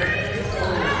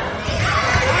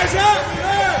 Eyes up!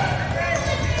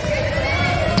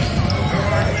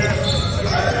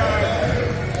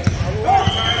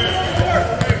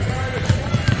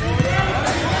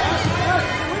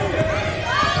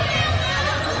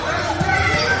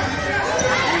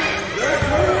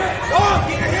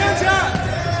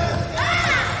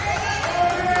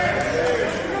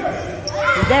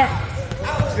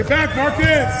 Get back,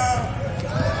 Marcus!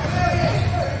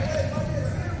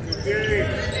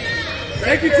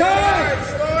 Take your time!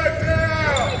 Slow it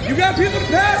down! You got people to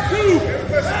pass to!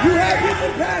 You have people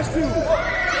to pass to!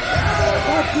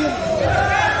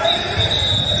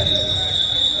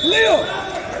 Khalil!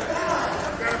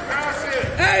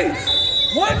 Hey!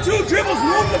 1-2 dribbles,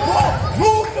 move the ball!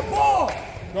 Move the ball!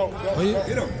 Go.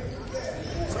 Get him.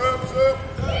 Up.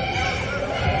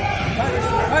 Titus.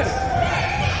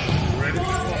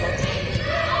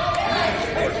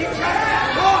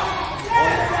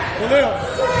 Khalil.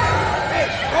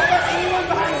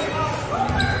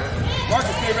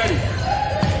 Marcus, stay ready.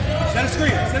 Set a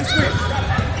screen.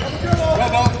 Go,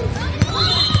 Bo.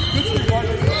 Good screen,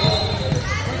 Marcus.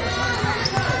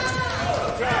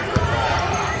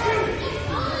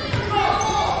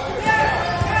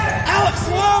 Alex,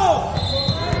 slow!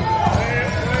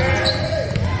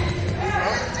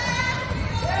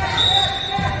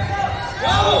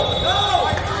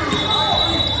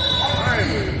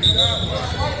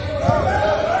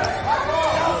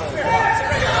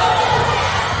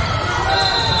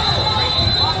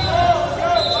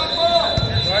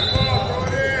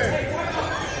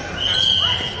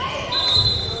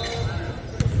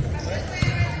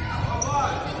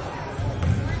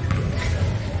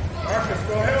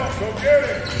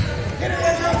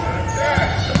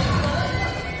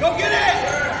 Go get it!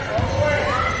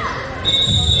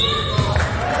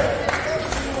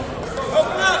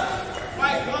 Open up!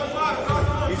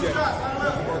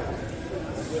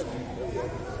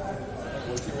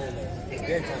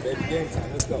 Game time, baby. Game time.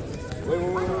 Let's go. Wait.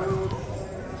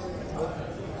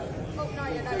 Oh, no,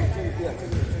 you're not ready. Yeah,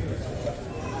 take it.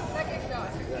 Second shot.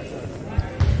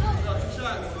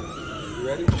 You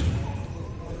ready?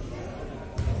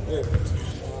 Here.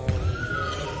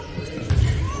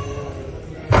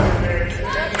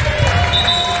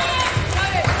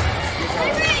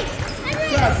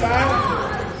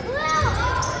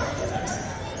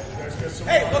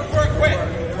 Hey, look for it quick.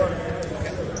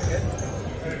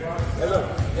 Hey, look.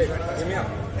 Hey, get me out.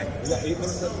 We got 8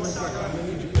 minutes left in this game. I'm going to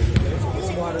need you. Get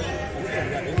some water. We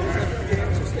got 8 minutes left in the game,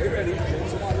 so stay ready. Get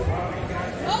some water.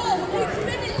 Oh, 6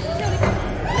 minutes.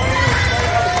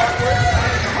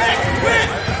 Hey, quick!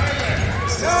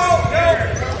 No.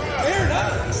 Here, no.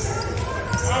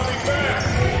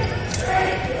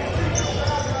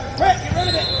 Quick, get rid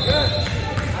of it. Good.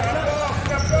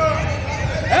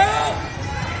 Help!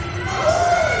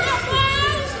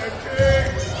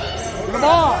 Put them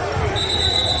on.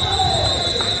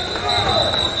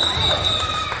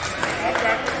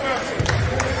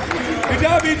 Good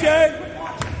job, BJ.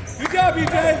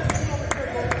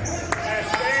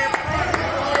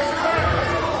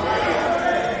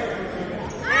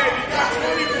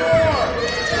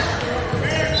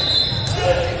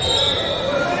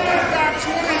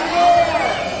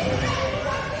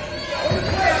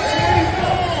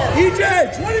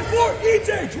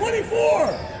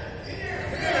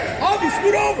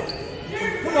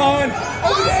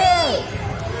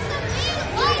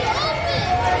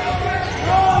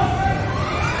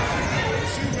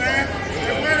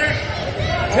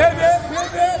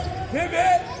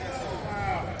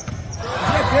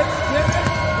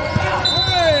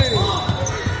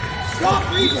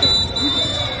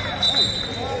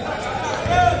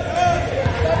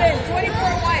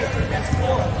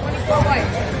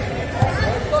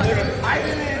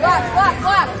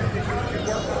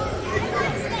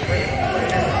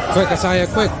 Quick, Asaya,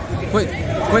 quick. Quick.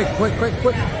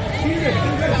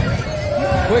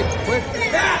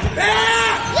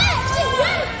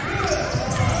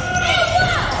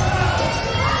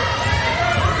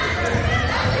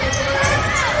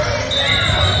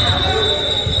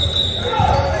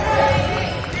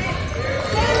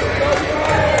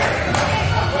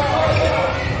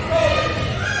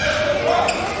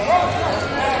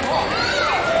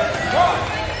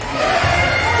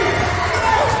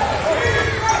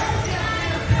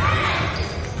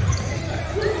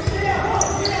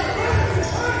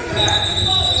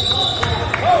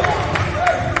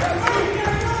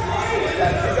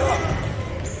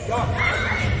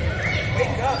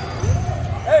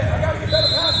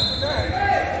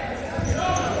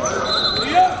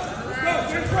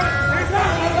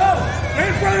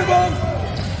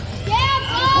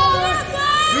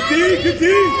 Good D.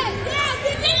 We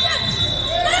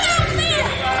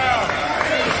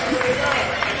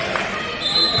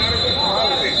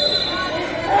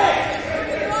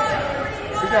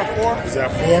got 4. Is that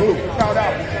 4? Count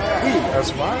out. That's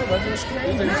 5. I just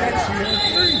screened. They text you in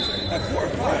 3. At 4 or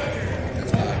 5?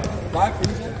 5 for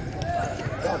you,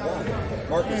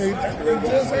 Marcus. He just picked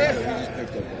up.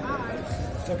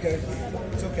 It's okay.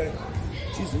 It's okay.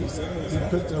 Jesus. He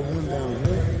picked that one down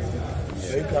here.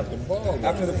 They got the ball.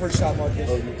 After the first shot, Marcus.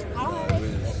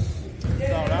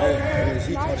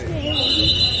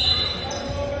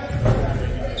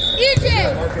 EJ!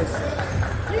 Marcus.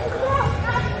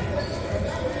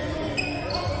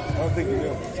 I don't think you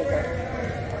will. It's okay.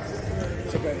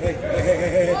 It's okay. Hey.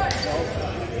 No.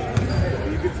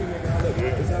 You good teammate now. Look,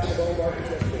 it's not the ball, Marcus.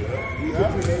 You good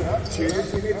teammate. Cheer your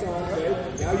teammates on, okay?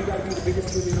 Now you got to be the biggest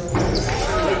player in the world.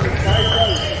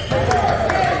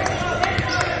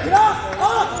 Get up!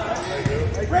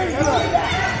 Ready, go!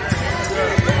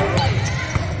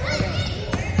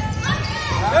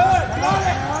 Good, got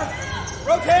it!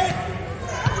 Rotate!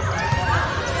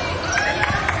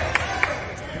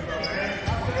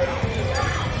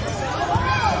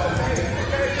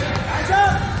 Hands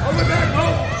up! Over back, Mo!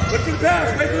 Look for the pass,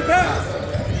 wait for the pass!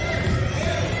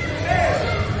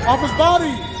 Off his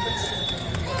body.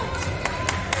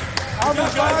 Off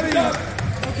his body!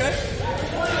 Okay.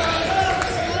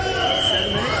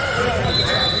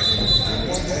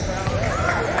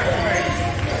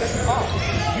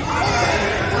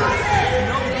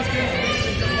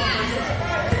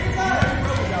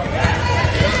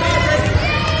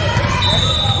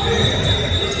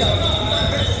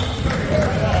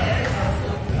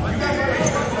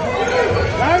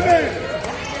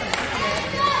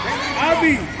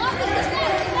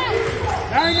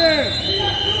 Diamond!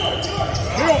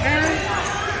 Middle, Aaron!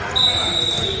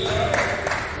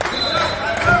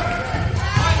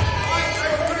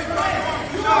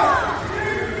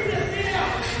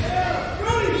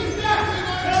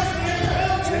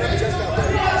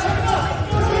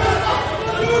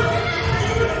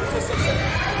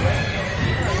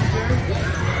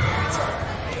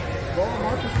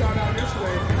 Marcus got out this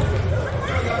way.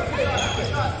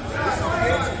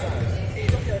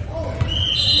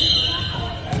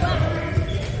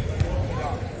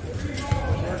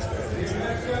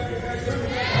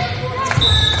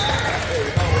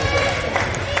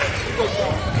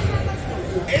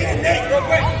 Nate, real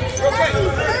quick.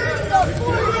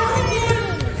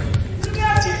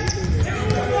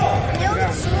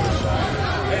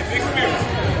 Hey, big spears.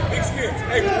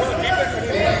 Hey, we're on defense.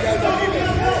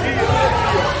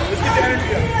 Let's get the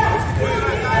energy up.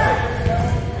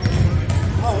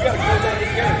 Oh, we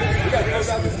gotta close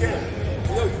out this game.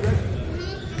 Hello, you ready?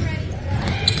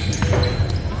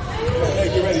 Hey,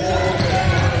 get ready.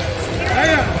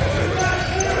 Damn!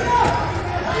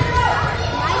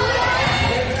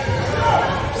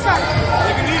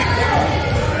 Take a knee.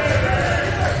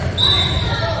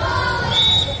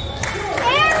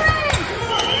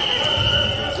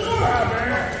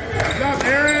 Good job,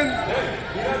 Aaron!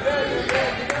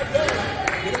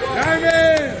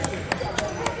 Diamond!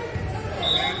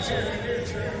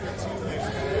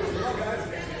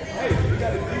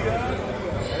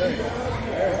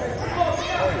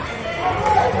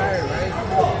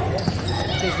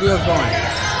 His wheels going.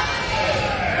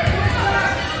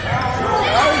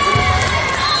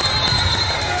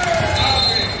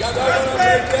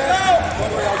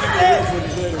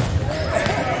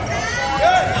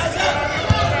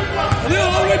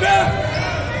 All the way back.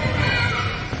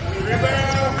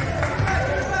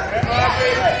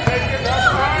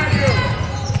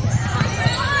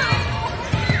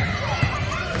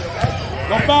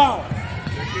 No foul!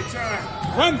 Take your time.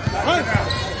 Run!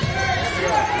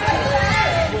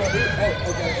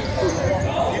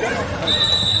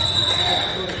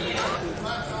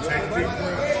 Take deep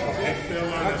breaths.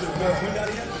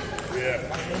 Yeah.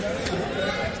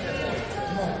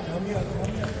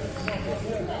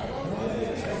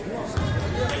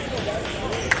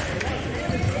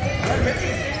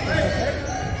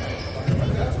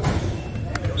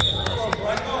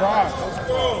 Cross.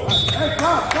 Hey,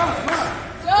 cross.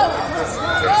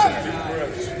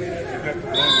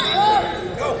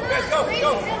 Go, guys, go.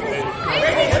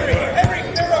 Henry,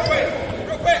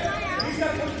 real quick. He's got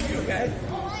to come to you, okay?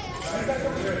 He's got to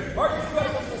come to you. Marcus, you got to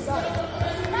come to the side.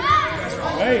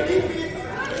 Hey.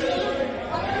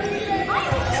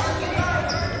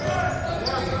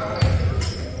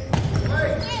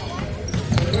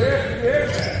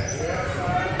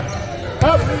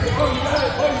 Up. Oh, you got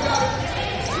it.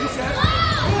 Reset.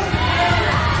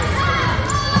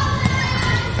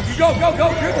 You go.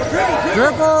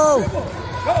 Dribble.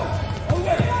 Go. All the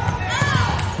way.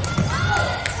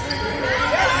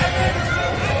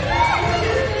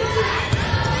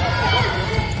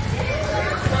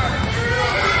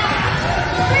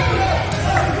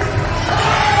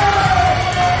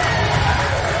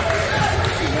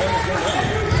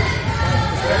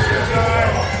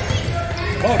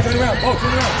 Oh, turn around.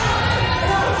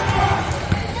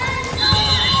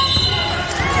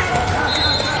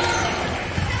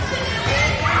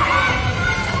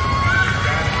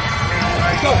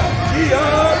 Let's go.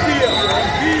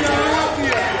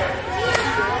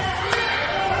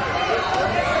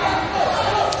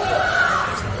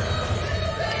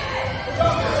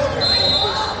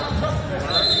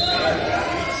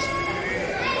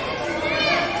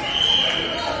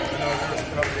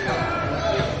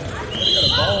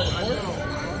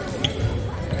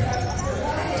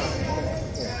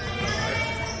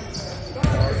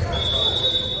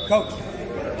 Coach.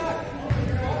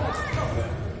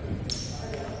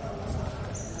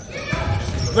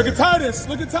 Look at Titus.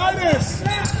 Look at Titus.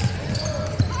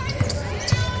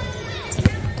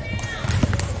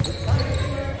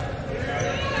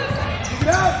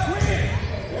 Get out, swing it.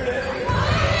 There it is.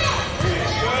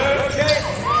 Okay.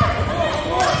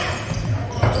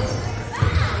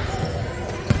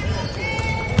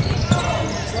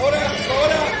 Slow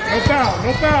down.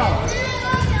 No foul.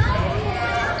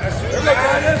 There we go,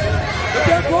 Titus. Look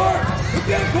that court.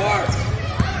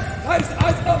 Titus,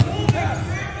 eyes up. Full pass.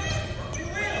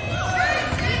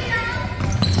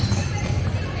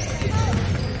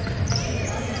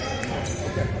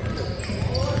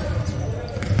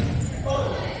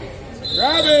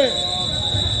 Grab it.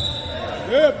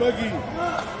 Good,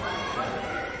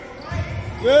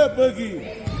 Boogie.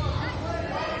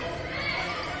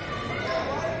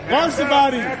 Guard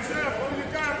somebody. That's it. What do you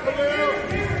got, Khalil?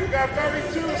 You got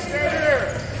 32. Stay here.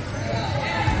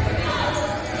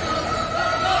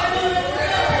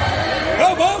 Go,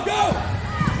 Bo, go.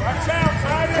 Watch out,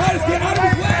 Titus. Titus, get out of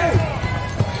his way.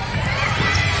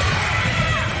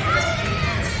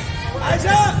 Eyes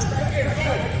up.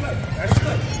 That's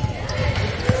good.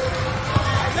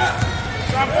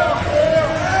 Stop it, Khalil.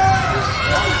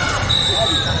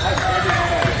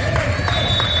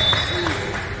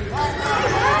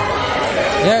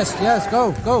 Yes,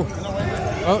 go.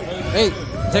 Oh, hey,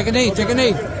 take a knee.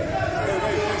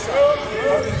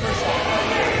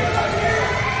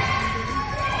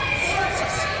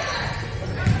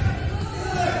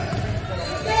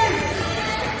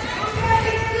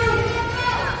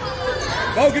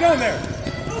 Go, get on there.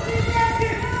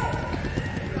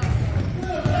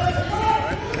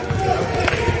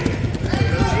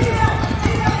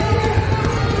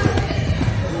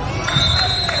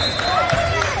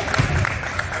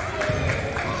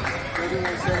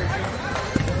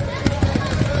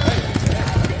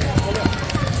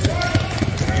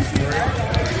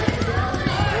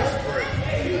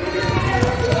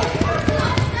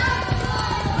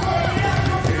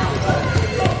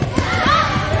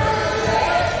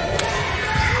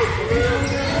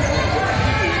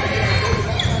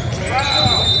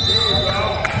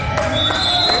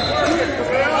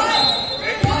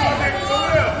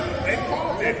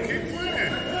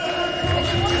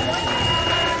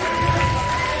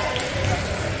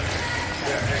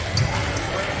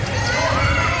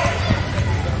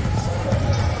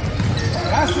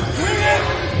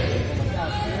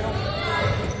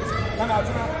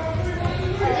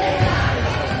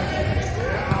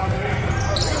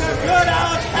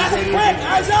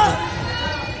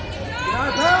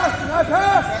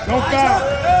 No foul.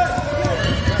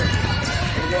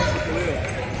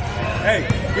 Hey,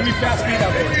 give me fast feet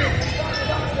out there.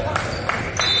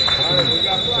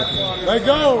 Let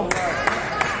go.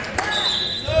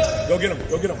 Go get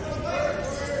him.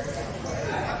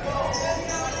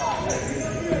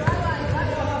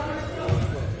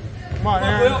 Come on,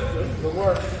 Aaron. Good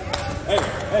work. Hey,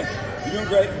 you're doing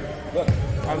great. Look.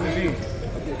 How's it be?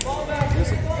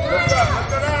 Listen. Look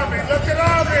at Avi. Look at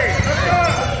Avi. Look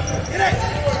up. Get it.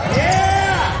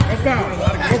 Yeah. Go foul.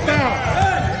 Go foul.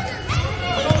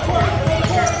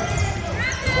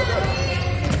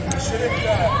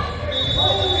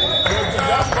 Good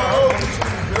job, coach.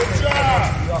 Good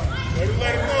job. Way to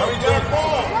let him go. Black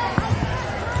ball.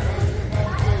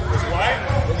 It's white.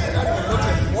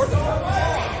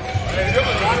 Hey, look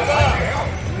at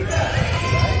that.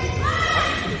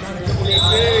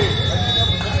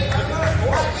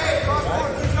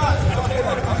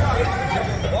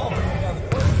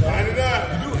 Line it up.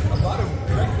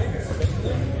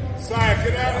 Side,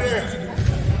 get out of there.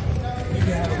 You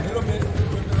can have a little bit.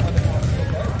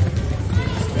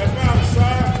 Step out,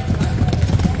 side.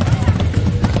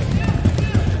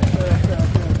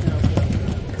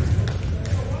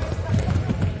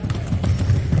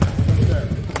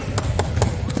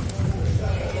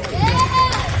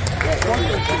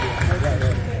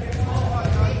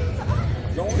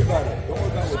 Don't worry about it. Don't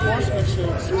worry about what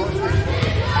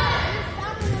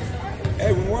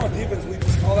Hey, when we're on defense, we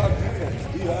just call out defense.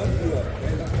 D up, D up.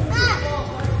 Okay, that's what we do.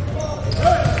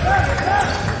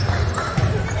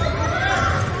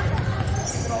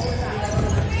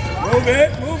 Move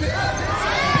it, move it.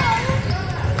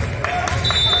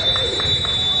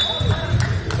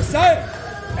 Messiah,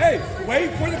 hey, wait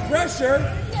for the pressure.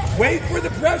 Wait for the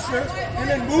pressure, and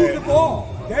then move the ball.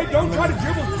 Okay, don't try to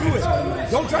dribble through it.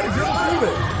 Don't try to dribble through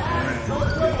it.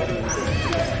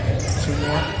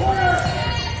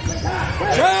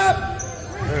 Trap!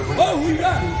 Oh, who you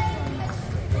got?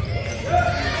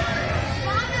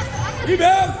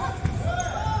 Rebound!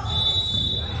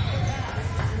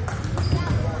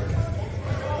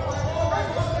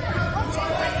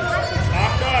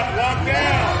 Lock up, lock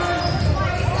down.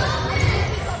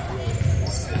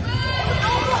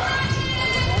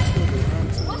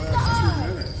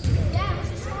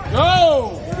 Go!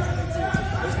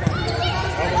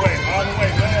 All the way,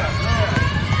 left.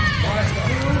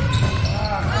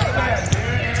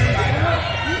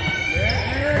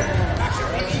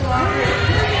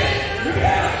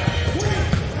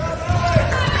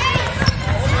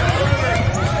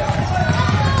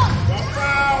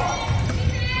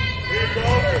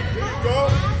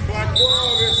 Black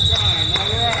ball this time. All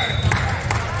right.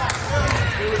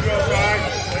 Here we go, guys.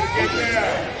 Let's get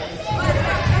there.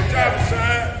 Good job,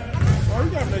 son. Oh, you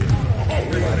got to make it.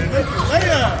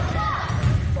 Layup.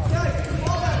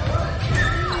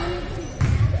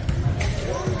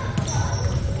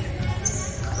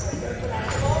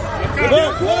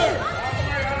 Look, look!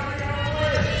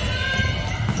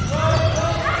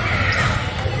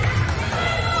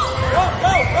 Go,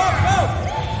 go, go, go!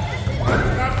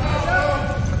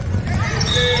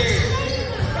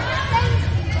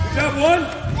 Good job, one.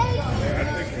 I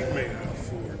think he made it a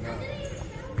 4 now.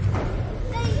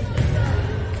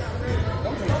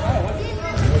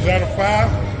 Was that a foul?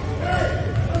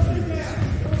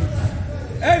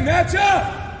 Hey, match up!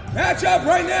 Match up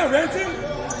right now, Renton.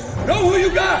 Know who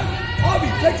you got. Avi,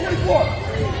 take 24.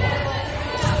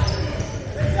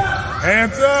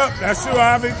 Hands up. That's you,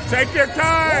 Avi. Take your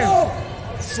time. Oh.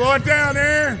 Slow it down,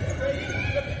 Aaron.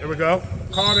 There we go.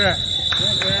 Call that.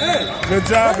 Hey, Good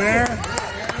job, Aaron.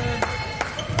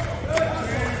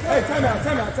 hey, time out,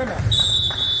 time out, time out.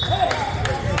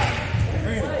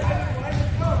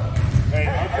 Hey,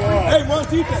 good ball. Hey, run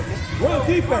defense. Run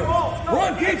defense.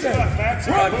 Run defense.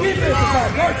 Run defense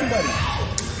aside. Guard somebody.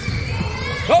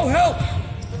 Go help.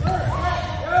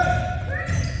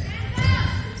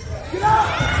 Get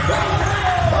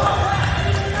out.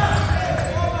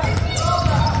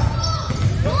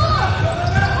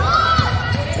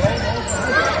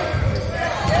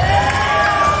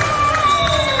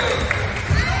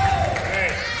 Hey,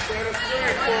 set a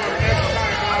screen for him next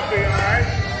time, Avi, all right?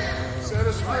 Set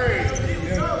a screen.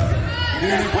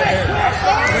 Wait.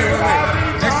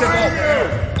 Next step up.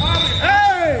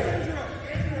 Hey!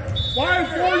 Why is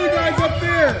four of you guys up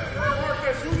there?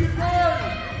 Marcus, who you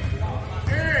guarding?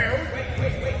 Aaron.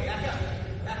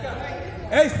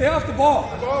 Hey, stay off the ball.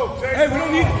 Go, take Hey, we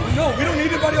don't need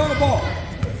anybody on the ball.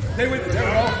 Stay with me. There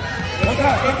we go. One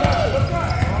time.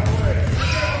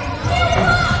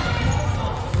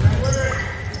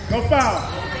 No foul.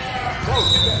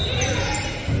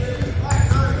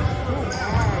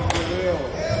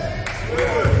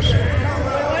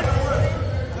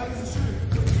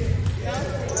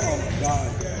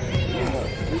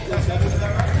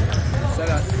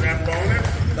 That bonus.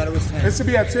 Thought it was 10. It should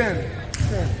be at 10.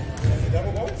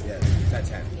 Double bonus? Yeah, it's at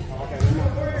 10.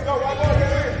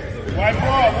 White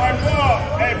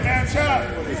ball. Hey, match up.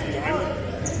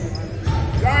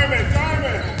 Diamond.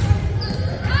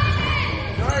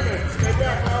 Stay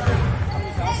back, Robert.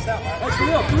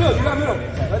 middle. You got middle.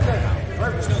 Right there.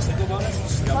 Perfect. No single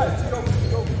bonus. Go.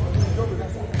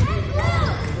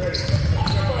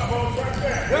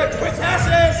 Good. Quick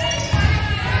passes.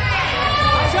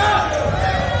 Nice job.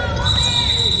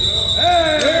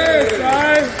 Hey,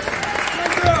 side.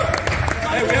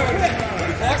 Hey, we have a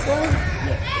clock going?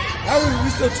 How are we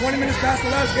still 20 minutes past the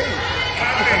last game?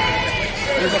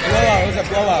 It was a blowout. It was a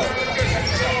blowout.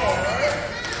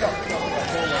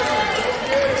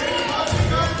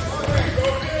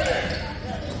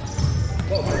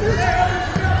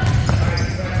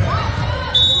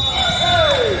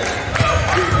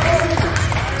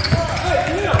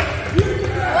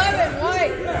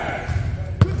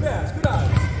 Good pass. Good eyes.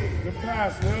 Good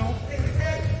pass, Will.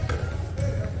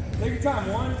 Take your time.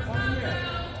 One here.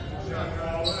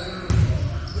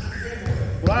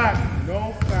 Black,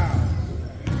 no foul.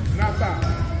 Not foul.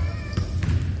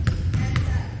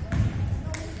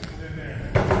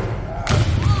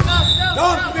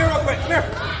 Dom, come here real quick. Come here.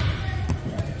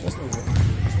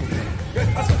 Good.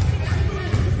 Hustle.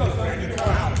 Let's go.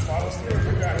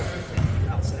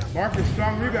 Marcus,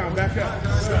 strong rebound, back up.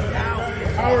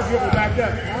 Howard dribble, back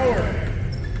up. Howard.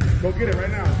 Go get it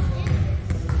right now.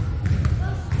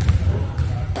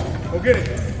 Go get it.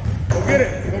 Go get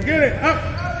it. Go get it. Up.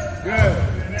 Good.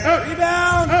 Up.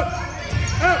 Rebound. Up.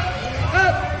 Up.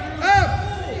 Up. Up.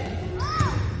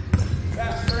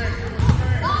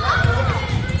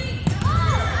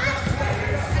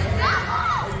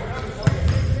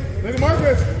 Look at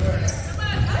Marcus.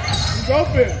 He's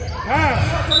open. Pass.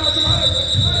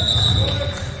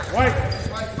 White.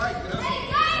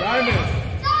 Diamond.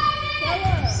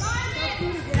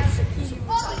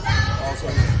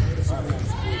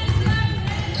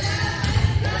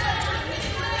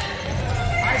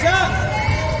 Eyes up.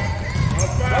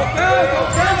 Go,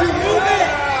 you move it.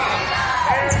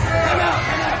 Come out.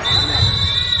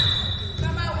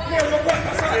 Here, real quick.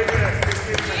 That's right.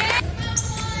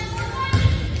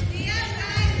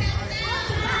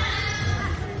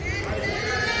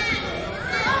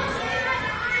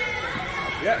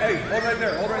 Yeah, hey,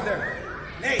 hold right there.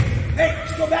 Nate,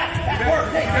 just go back.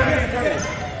 Backward. Nate,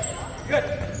 good.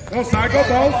 Go side, go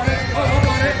both.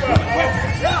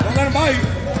 Don't let him buy you.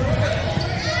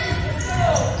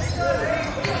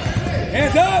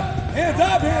 Hands up.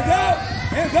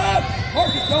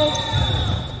 Marcus, don't.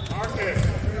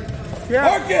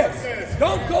 Marcus,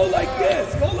 don't go like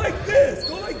this. Go like this.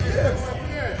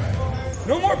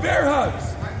 No more bear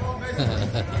hugs.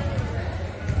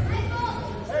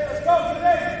 Hey, let's go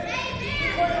today.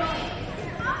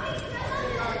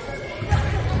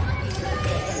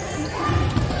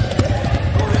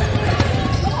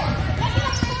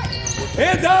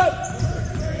 Hands out.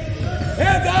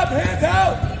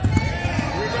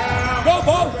 Go,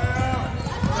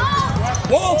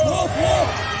 Wolf. Wolf.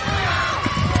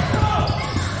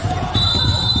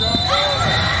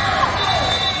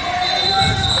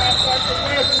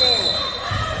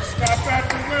 Stop at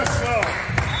the whistle.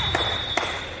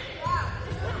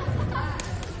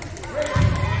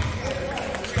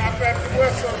 Stop at the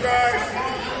whistle, guys.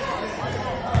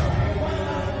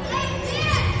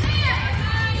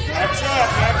 That's up.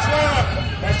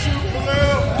 That's you,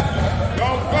 Khalil.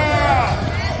 Don't foul.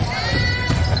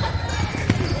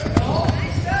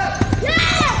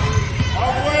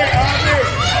 All the way, Army.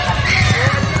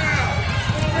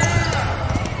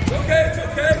 Slow down. It's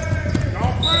okay.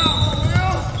 Don't foul,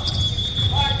 Khalil.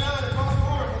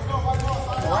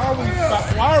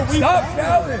 Why are we? Stop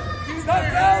fouling.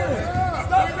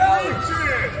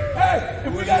 Hey,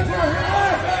 if we got to do it,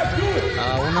 do it.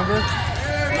 What number?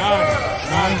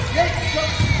 9.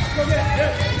 Go get it.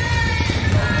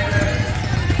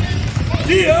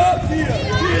 Dia.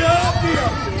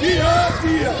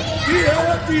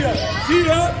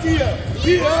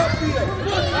 Come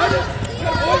on, Titus.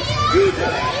 That boy, use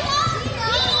it.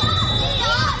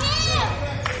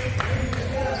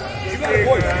 You got a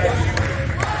voice.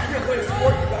 You're going to play a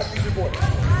sport, you got to use your voice.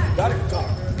 You got to talk.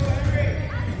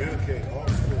 Communicate all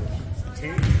sports.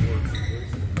 Team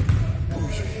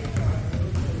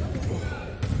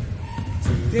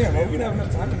Damn, are we going to have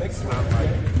enough time to make some? But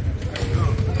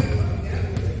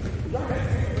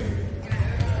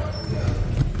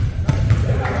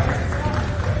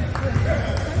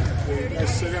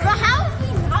how is he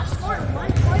not scoring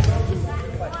 1 point?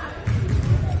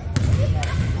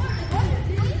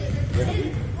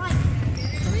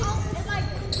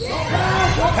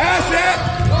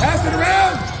 Pass it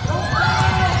around.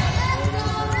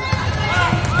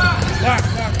 Black.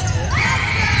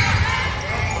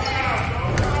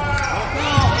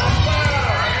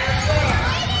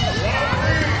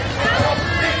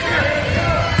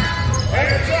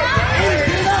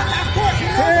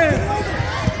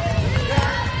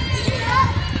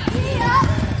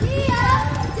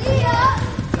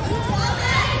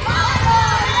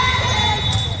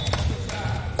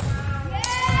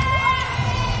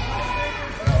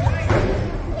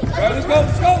 let's go,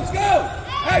 let's go, let's go.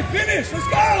 Hey, finish, let's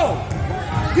go.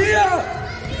 Dia.